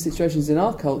ourselves off into situations in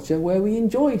our culture where we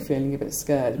enjoy feeling a bit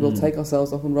scared. We'll take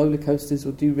ourselves off on roller coasters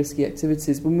or do risky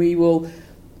activities when we will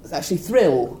actually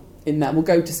thrill in that. We'll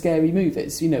go to scary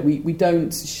movies. We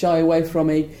don't shy away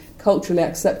from a culturally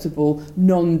acceptable,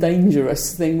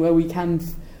 non-dangerous thing where we can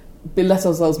let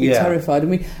ourselves be terrified,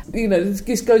 and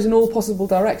this goes in all possible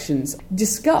directions.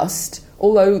 Disgust,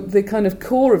 although the kind of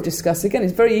core of disgust, again,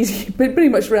 is very easy, pretty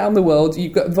much around the world.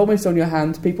 You've got vomit on your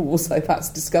hand, people will say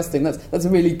that's disgusting, that's a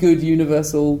really good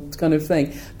universal kind of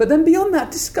thing. But then beyond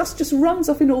that, disgust just runs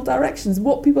off in all directions.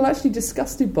 What people are actually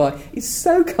disgusted by is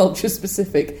so culture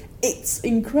specific, it's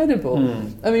incredible.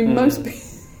 Most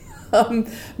people,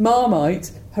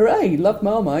 Marmite, hooray, love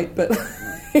Marmite, but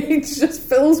it just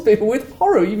fills people with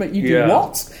horror. You do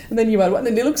what? And then you add what? And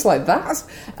then it looks like that.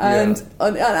 And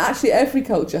actually every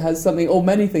culture has something, or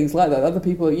many things like that. Other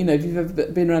people, if you've ever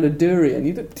been around a durian,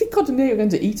 you think, God, you're going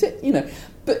to eat it,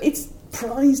 But it's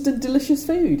prized and delicious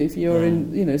food if you're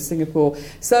in, Singapore.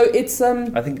 So it's...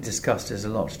 I think disgust has a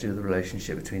lot to do with the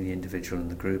relationship between the individual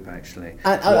and the group, actually.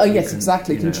 Yes,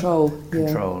 exactly, control.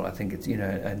 Control, yeah. I think it's,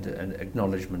 and an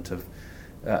acknowledgement of...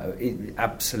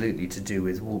 absolutely to do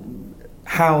with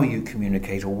how you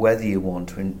communicate, or whether you want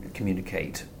to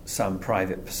communicate some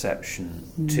private perception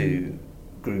to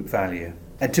group value.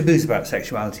 And taboos about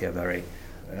sexuality are very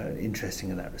interesting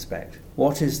in that respect.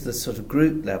 What is the sort of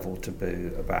group level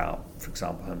taboo about, for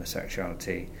example,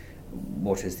 homosexuality?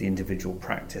 What is the individual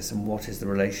practice, and what is the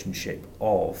relationship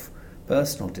of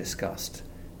personal disgust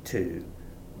to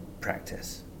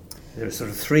practice? There are sort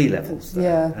of three levels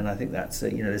there, and I think that's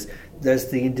there's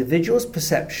the individual's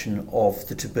perception of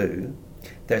the taboo,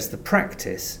 there's the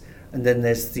practice, and then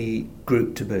there's the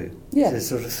group taboo. Yeah. So there's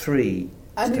sort of three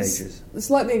stages. It's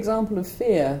like the example of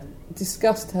fear.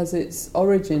 Disgust has its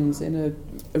origins in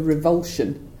a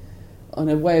revulsion, on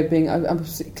a way of being... I'm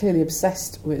clearly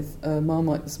obsessed with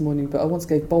Marmite this morning, but I once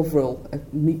gave Bovril, a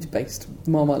meat-based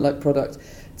Marmite-like product,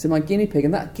 to my guinea pig,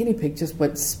 and that guinea pig just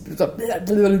went, just trying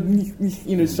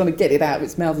to get it out of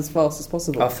its mouth as fast as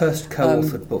possible. Our first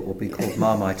co-authored book will be called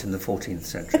Marmite in the 14th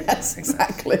Century. Yes,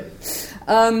 exactly.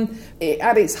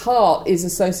 At its heart is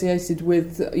associated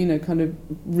with, kind of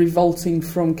revolting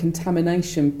from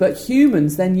contamination, but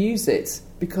humans then use it,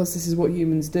 because this is what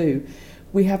humans do.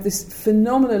 We have this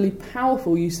phenomenally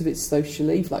powerful use of it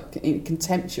socially, like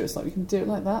contemptuous, like we can do it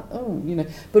like that,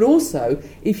 But also,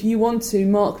 if you want to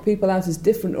mark people out as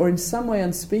different or in some way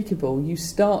unspeakable, you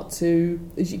start to,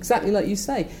 exactly like you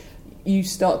say, you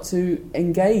start to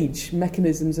engage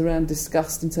mechanisms around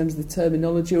disgust in terms of the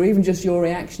terminology, or even just your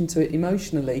reaction to it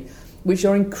emotionally, which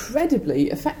are incredibly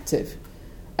effective.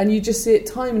 And you just see it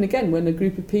time and again when a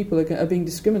group of people are being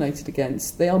discriminated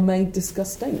against. They are made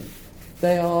disgusting.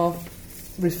 They are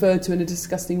referred to in a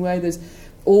disgusting way. There's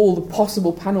all the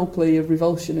possible panoply of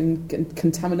revulsion and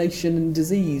contamination and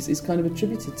disease is kind of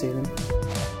attributed to them.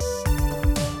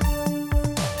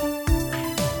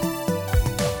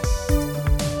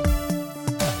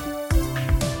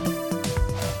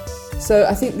 So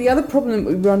I think the other problem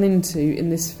that we run into in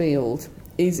this field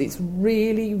is it's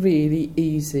really, really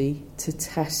easy to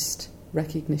test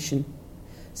recognition.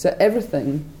 So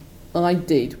everything I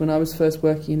did when I was first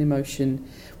working in emotion,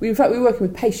 we were working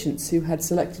with patients who had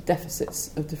selective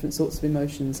deficits of different sorts of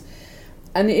emotions,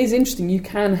 And it is interesting, you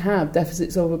can have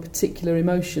deficits of a particular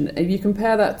emotion. If you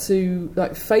compare that to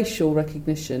like facial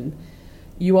recognition,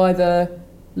 you either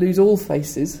lose all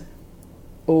faces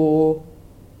or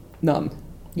none.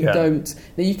 You don't.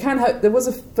 Now you can have, there was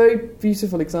a very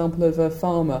beautiful example of a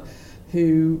farmer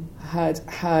who had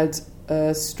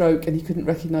a stroke and he couldn't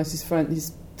recognise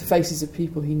the faces of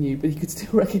people he knew, but he could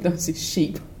still recognise his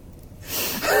sheep.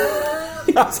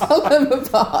 Tell them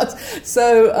apart.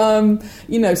 So,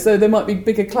 so there might be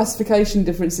bigger classification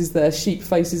differences there. Sheep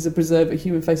faces are preserved, but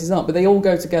human faces aren't. But they all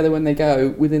go together when they go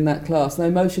within that class. Now,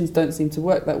 emotions don't seem to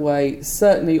work that way,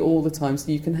 certainly all the time.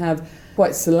 So you can have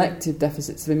quite selective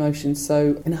deficits of emotion.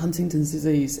 So in Huntington's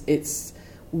disease, it's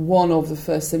one of the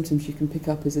first symptoms you can pick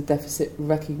up is a deficit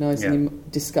recognising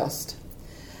disgust.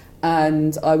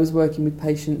 And I was working with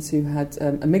patients who had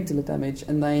amygdala damage,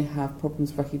 and they have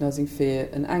problems recognising fear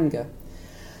and anger.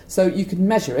 So you can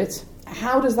measure it.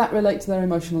 How does that relate to their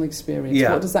emotional experience?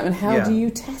 Yeah. What does that mean? How do you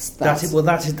test that?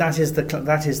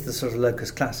 That is the sort of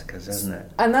locus classicus, isn't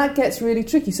it? And that gets really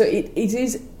tricky. So it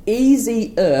is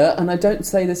easier, and I don't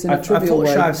say this in a trivial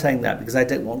way. I thought I was saying that because I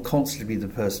don't want constantly be the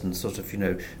person sort of,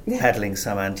 peddling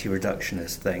some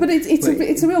anti-reductionist thing. But it's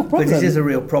a real problem. But it is a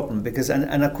real problem because,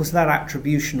 and of course, that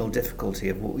attributional difficulty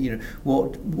of,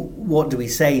 what do we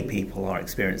say people are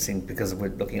experiencing because we're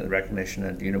looking at the recognition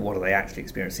and, what are they actually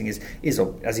experiencing is,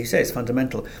 as you say, it's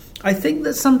fundamental. I think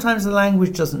that sometimes the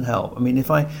language doesn't help. I mean, if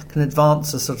I can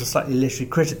advance a sort of slightly literary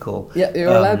critical... Yeah, you're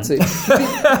allowed to.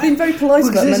 You've been very polite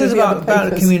about many of the other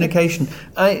papers. Communication.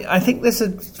 I think there's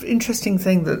an interesting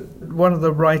thing that one of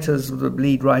the writers, the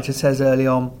lead writer, says early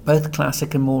on. Both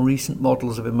classic and more recent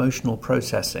models of emotional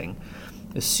processing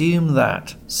assume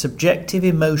that subjective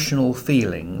emotional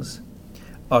feelings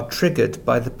are triggered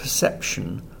by the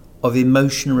perception of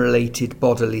emotion-related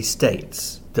bodily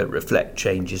states that reflect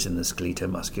changes in the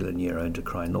skeletomuscular,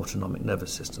 neuroendocrine, autonomic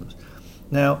nervous systems.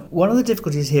 Now, one of the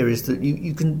difficulties here is that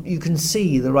you can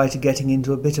see the writer getting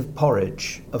into a bit of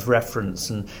porridge of reference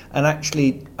and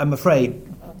actually, I'm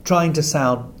afraid, trying to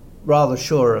sound rather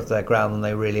sure of their ground than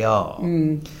they really are.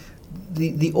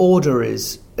 The order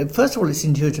is, first of all, it's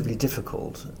intuitively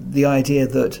difficult. The idea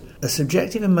that a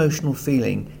subjective emotional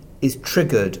feeling is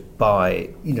triggered by,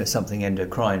 something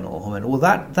endocrinal or hormonal. Well,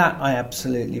 that I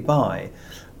absolutely buy.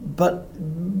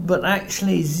 But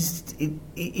actually,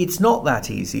 it's not that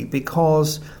easy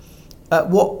because at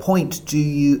what point do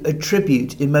you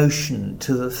attribute emotion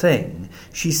to the thing?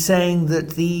 She's saying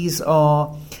that these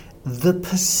are the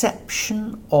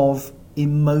perception of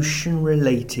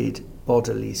emotion-related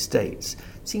bodily states.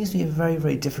 Seems to be a very,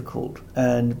 very difficult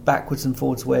and backwards and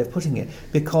forwards way of putting it,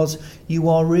 because you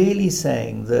are really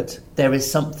saying that there is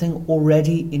something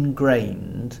already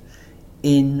ingrained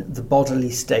in the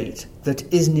bodily state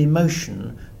that is an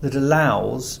emotion that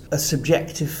allows a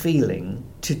subjective feeling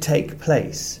to take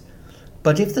place.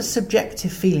 But if the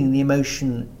subjective feeling, the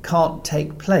emotion, can't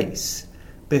take place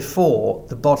before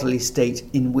the bodily state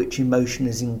in which emotion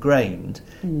is ingrained,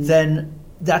 then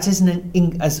that is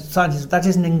as scientists, that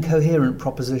is an incoherent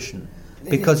proposition,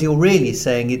 because you're really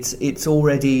saying it's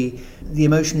already, the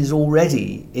emotion is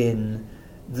already in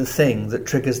the thing that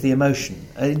triggers the emotion.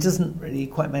 It doesn't really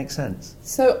quite make sense.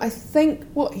 So I think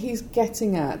what he's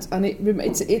getting at, and it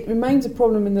remains a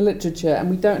problem in the literature, and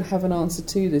we don't have an answer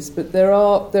to this, but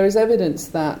there is evidence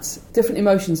that different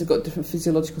emotions have got different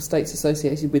physiological states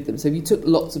associated with them. So if you took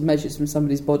lots of measures from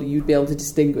somebody's body, you'd be able to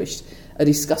distinguish a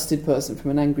disgusted person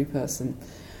from an angry person.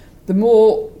 The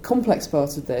more complex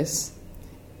part of this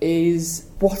is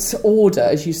what order,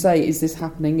 as you say, is this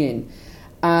happening in?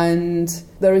 And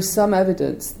there is some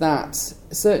evidence that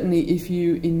certainly if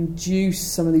you induce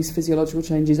some of these physiological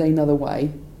changes another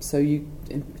way, so you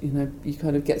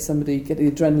kind of get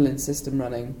the adrenaline system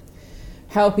running,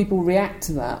 how people react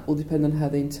to that will depend on how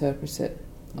they interpret it.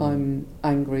 I'm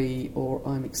angry or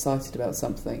I'm excited about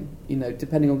something,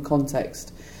 depending on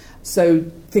context. So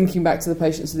thinking back to the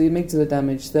patients with the amygdala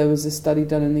damage, there was a study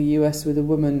done in the US with a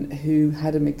woman who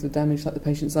had amygdala damage like the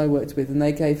patients I worked with, and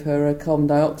they gave her a carbon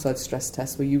dioxide stress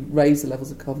test where you raise the levels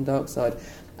of carbon dioxide,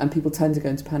 and people tend to go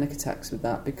into panic attacks with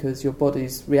that because your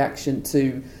body's reaction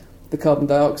to the carbon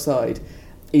dioxide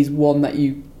is one that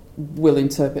you will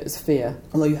interpret as fear,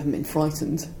 although you haven't been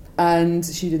frightened. And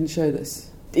she didn't show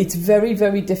this. It's very,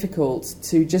 very difficult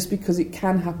to, just because it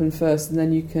can happen first and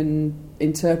then you can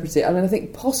interpret it. And I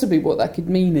think possibly what that could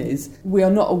mean is we are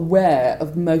not aware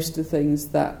of most of the things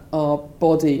that our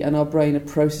body and our brain are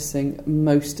processing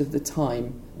most of the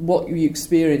time. What you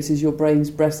experience is your brain's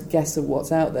best guess of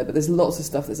what's out there, but there's lots of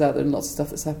stuff that's out there and lots of stuff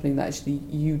that's happening that actually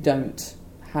you don't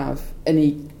have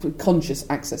any conscious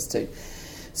access to.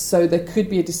 So there could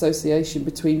be a dissociation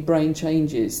between brain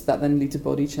changes that then lead to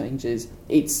body changes.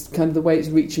 It's kind of the way it's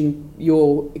reaching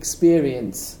your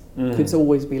experience could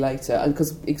always be later, and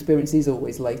because experience is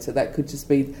always later, that could just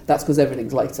be that's because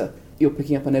everything's later. You're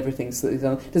picking up on everything, so it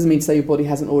doesn't mean to say your body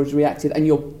hasn't already reacted, and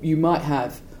you might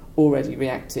have already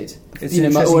reacted.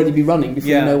 Might already be running before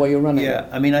you know why you're running. Yeah,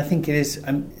 I mean, I think it is.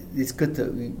 It's good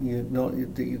that you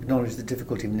acknowledge the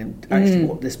difficulty. And actually,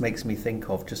 what this makes me think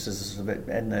of, just as a sort of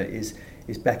end note, is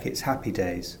Beckett's Happy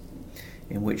Days,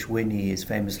 in which Winnie is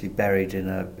famously buried in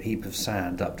a heap of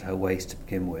sand up to her waist to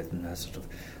begin with, and her sort of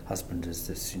husband is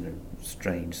this,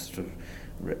 strange sort of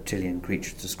reptilian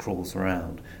creature that just crawls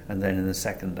around, and then in the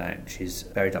second act she's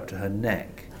buried up to her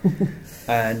neck.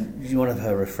 And one of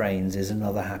her refrains is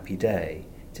 "Another happy day.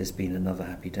 It has been another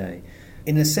happy day."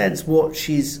 In a sense,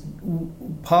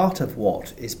 part of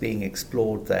what is being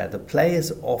explored there, the play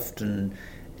is often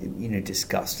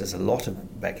discussed, as a lot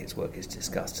of Beckett's work is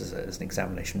discussed, as an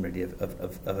examination really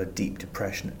of a deep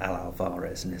depression. Al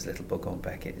Alvarez, in his little book on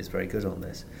Beckett, is very good on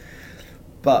this.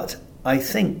 But I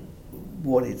think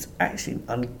what it's actually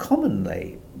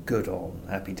uncommonly good on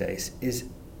Happy Days is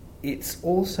it's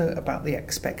also about the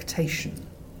expectation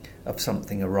of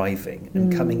something arriving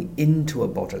and coming into a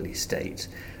bodily state,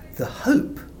 the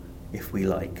hope, if we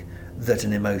like, that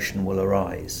an emotion will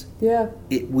arise. Yeah.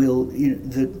 It will,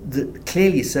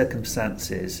 clearly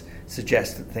circumstances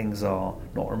suggest that things are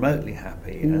not remotely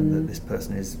happy and that this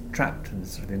person is trapped and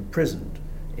sort of imprisoned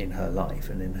in her life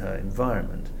and in her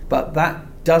environment. But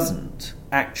that doesn't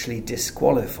actually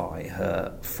disqualify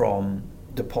her from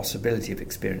the possibility of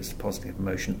experiencing positive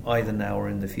emotion either now or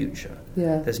in the future.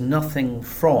 Yeah. There's nothing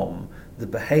from the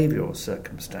behavioural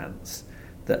circumstance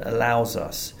that allows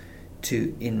us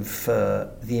to infer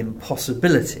the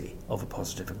impossibility of a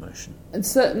positive emotion. And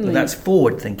certainly... And that's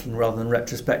forward thinking rather than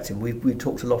retrospective. We've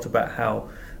talked a lot about how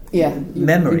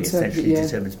memory essentially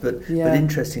determines, but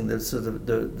interesting, the sort of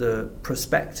the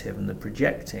prospective and the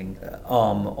projecting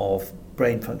arm of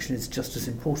brain function is just as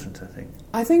important, I think.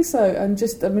 I think so. And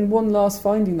one last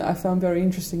finding that I found very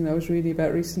interesting that I was reading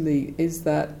about recently is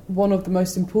that one of the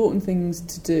most important things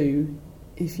to do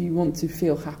if you want to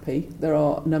feel happy, there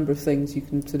are a number of things you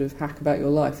can sort of hack about your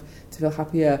life to feel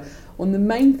happier. One of the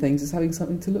main things is having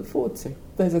something to look forward to.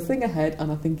 There's a thing ahead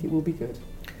and I think it will be good.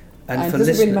 And it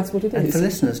doesn't really matter what it is. And for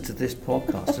listeners to this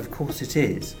podcast, of course it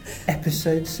is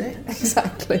episode 6.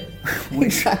 Exactly.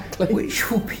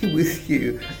 Which will be with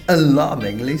you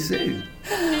alarmingly soon.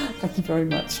 Thank you very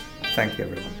much. Thank you,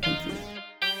 everyone. Thank you.